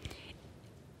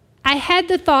 I had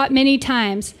the thought many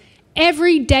times,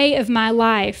 every day of my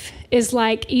life is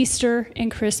like Easter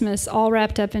and Christmas all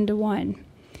wrapped up into one.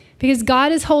 Because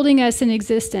God is holding us in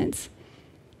existence.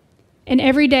 And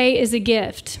every day is a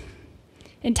gift.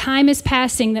 And time is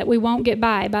passing that we won't get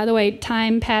by. By the way,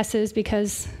 time passes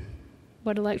because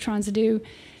what electrons do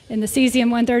in the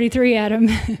cesium-133 atom.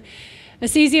 A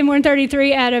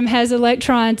cesium-133 atom has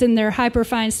electrons in their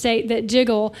hyperfine state that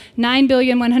jiggle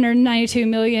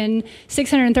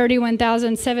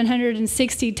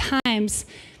 9,192,631,760 times,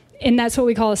 and that's what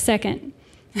we call a second.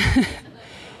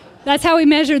 That's how we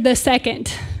measure the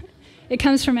second. It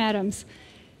comes from atoms.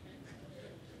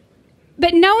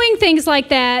 But knowing things like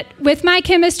that, with my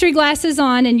chemistry glasses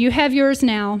on, and you have yours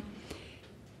now,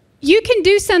 you can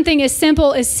do something as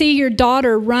simple as see your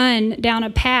daughter run down a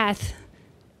path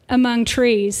among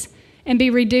trees and be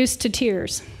reduced to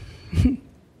tears. And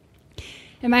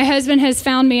my husband has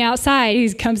found me outside.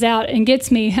 He comes out and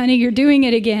gets me, honey, you're doing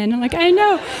it again. I'm like, I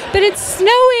know, but it's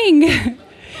snowing.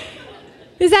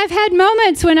 Because I've had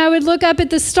moments when I would look up at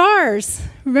the stars.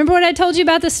 Remember what I told you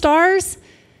about the stars?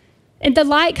 And the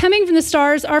light coming from the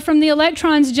stars are from the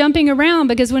electrons jumping around,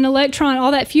 because when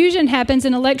all that fusion happens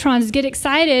and electrons get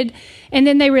excited and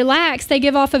then they relax, they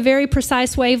give off a very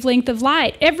precise wavelength of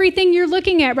light. Everything you're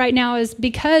looking at right now is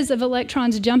because of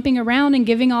electrons jumping around and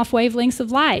giving off wavelengths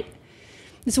of light.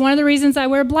 It's one of the reasons I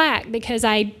wear black, because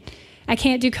I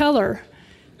can't do color.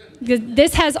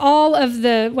 This has all of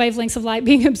the wavelengths of light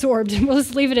being absorbed, and we'll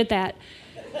just leave it at that.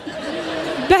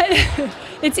 But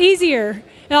it's easier.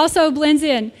 It also blends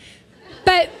in.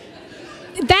 But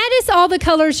that is all the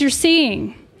colors you're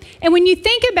seeing. And when you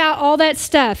think about all that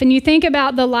stuff, and you think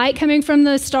about the light coming from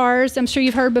the stars, I'm sure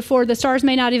you've heard before, the stars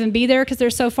may not even be there because they're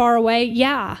so far away.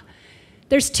 Yeah.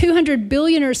 There's 200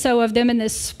 billion or so of them in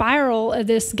this spiral of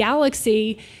this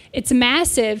galaxy. It's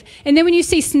massive. And then when you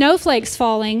see snowflakes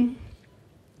falling,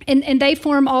 and they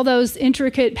form all those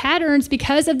intricate patterns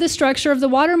because of the structure of the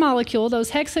water molecule,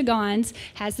 those hexagons,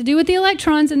 has to do with the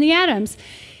electrons and the atoms.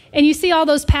 And you see all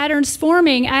those patterns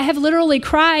forming. I have literally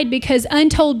cried because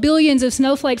untold billions of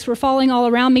snowflakes were falling all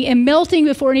around me and melting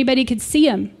before anybody could see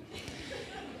them.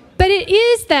 But it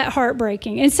is that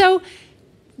heartbreaking. And so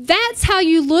that's how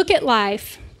you look at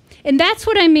life. And that's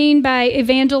what I mean by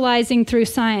evangelizing through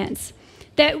science.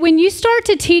 That when you start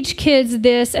to teach kids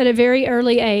this at a very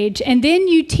early age, and then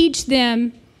you teach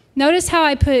them, notice how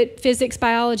I put physics,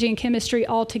 biology, and chemistry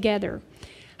all together.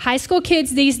 High school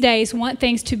kids these days want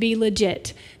things to be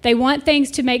legit. They want things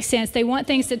to make sense. They want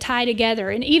things to tie together.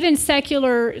 And even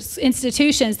secular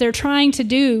institutions, they're trying to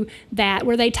do that,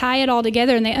 where they tie it all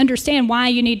together and they understand why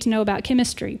you need to know about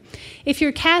chemistry. If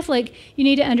you're Catholic, you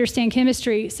need to understand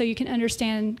chemistry so you can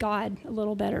understand God a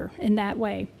little better in that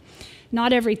way.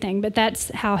 Not everything, but that's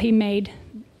how he made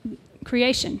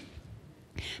creation.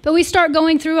 But we start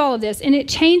going through all of this, and it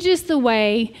changes the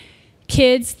way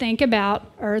kids think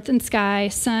about earth and sky,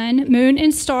 sun, moon,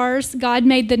 and stars. God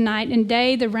made the night and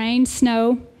day, the rain,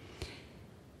 snow.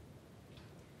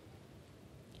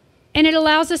 And it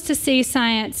allows us to see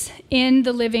science in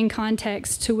the living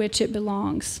context to which it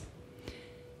belongs.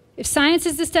 If science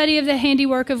is the study of the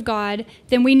handiwork of God,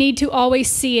 then we need to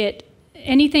always see it,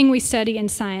 anything we study in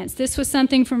science. This was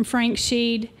something from Frank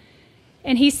Sheed.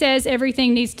 And he says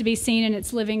everything needs to be seen in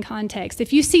its living context.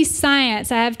 If you see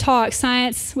science, I have talked,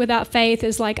 science without faith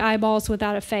is like eyeballs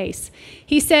without a face.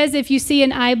 He says if you see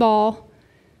an eyeball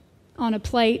on a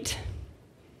plate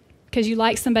because you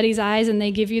like somebody's eyes and they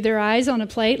give you their eyes on a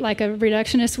plate like a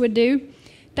reductionist would do,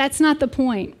 that's not the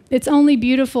point. It's only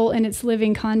beautiful in its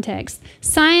living context.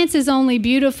 Science is only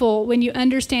beautiful when you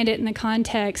understand it in the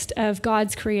context of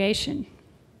God's creation.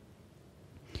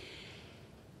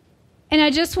 And I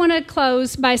just want to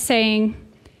close by saying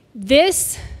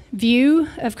this view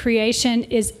of creation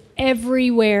is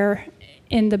everywhere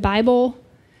in the Bible,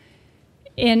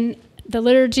 in the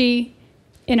liturgy,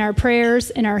 in our prayers,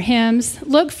 in our hymns.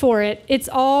 Look for it. It's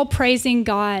all praising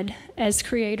God as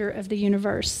creator of the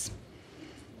universe.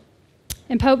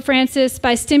 And Pope Francis,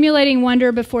 by stimulating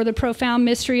wonder before the profound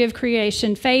mystery of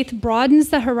creation, faith broadens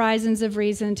the horizons of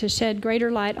reason to shed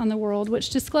greater light on the world, which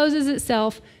discloses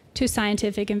itself to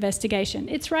scientific investigation.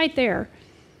 It's right there.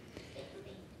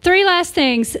 3 last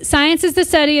things. Science is the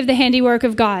study of the handiwork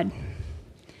of God.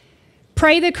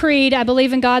 Pray the creed, I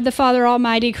believe in God the Father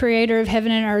Almighty, creator of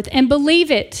heaven and earth, and believe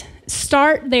it.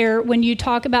 Start there when you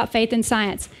talk about faith and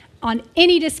science. On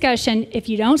any discussion, if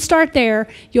you don't start there,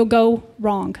 you'll go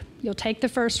wrong. You'll take the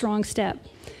first wrong step.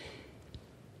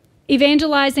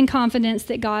 Evangelize in confidence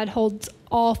that God holds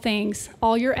all things,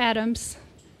 all your atoms,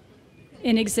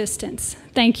 in existence.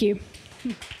 Thank you.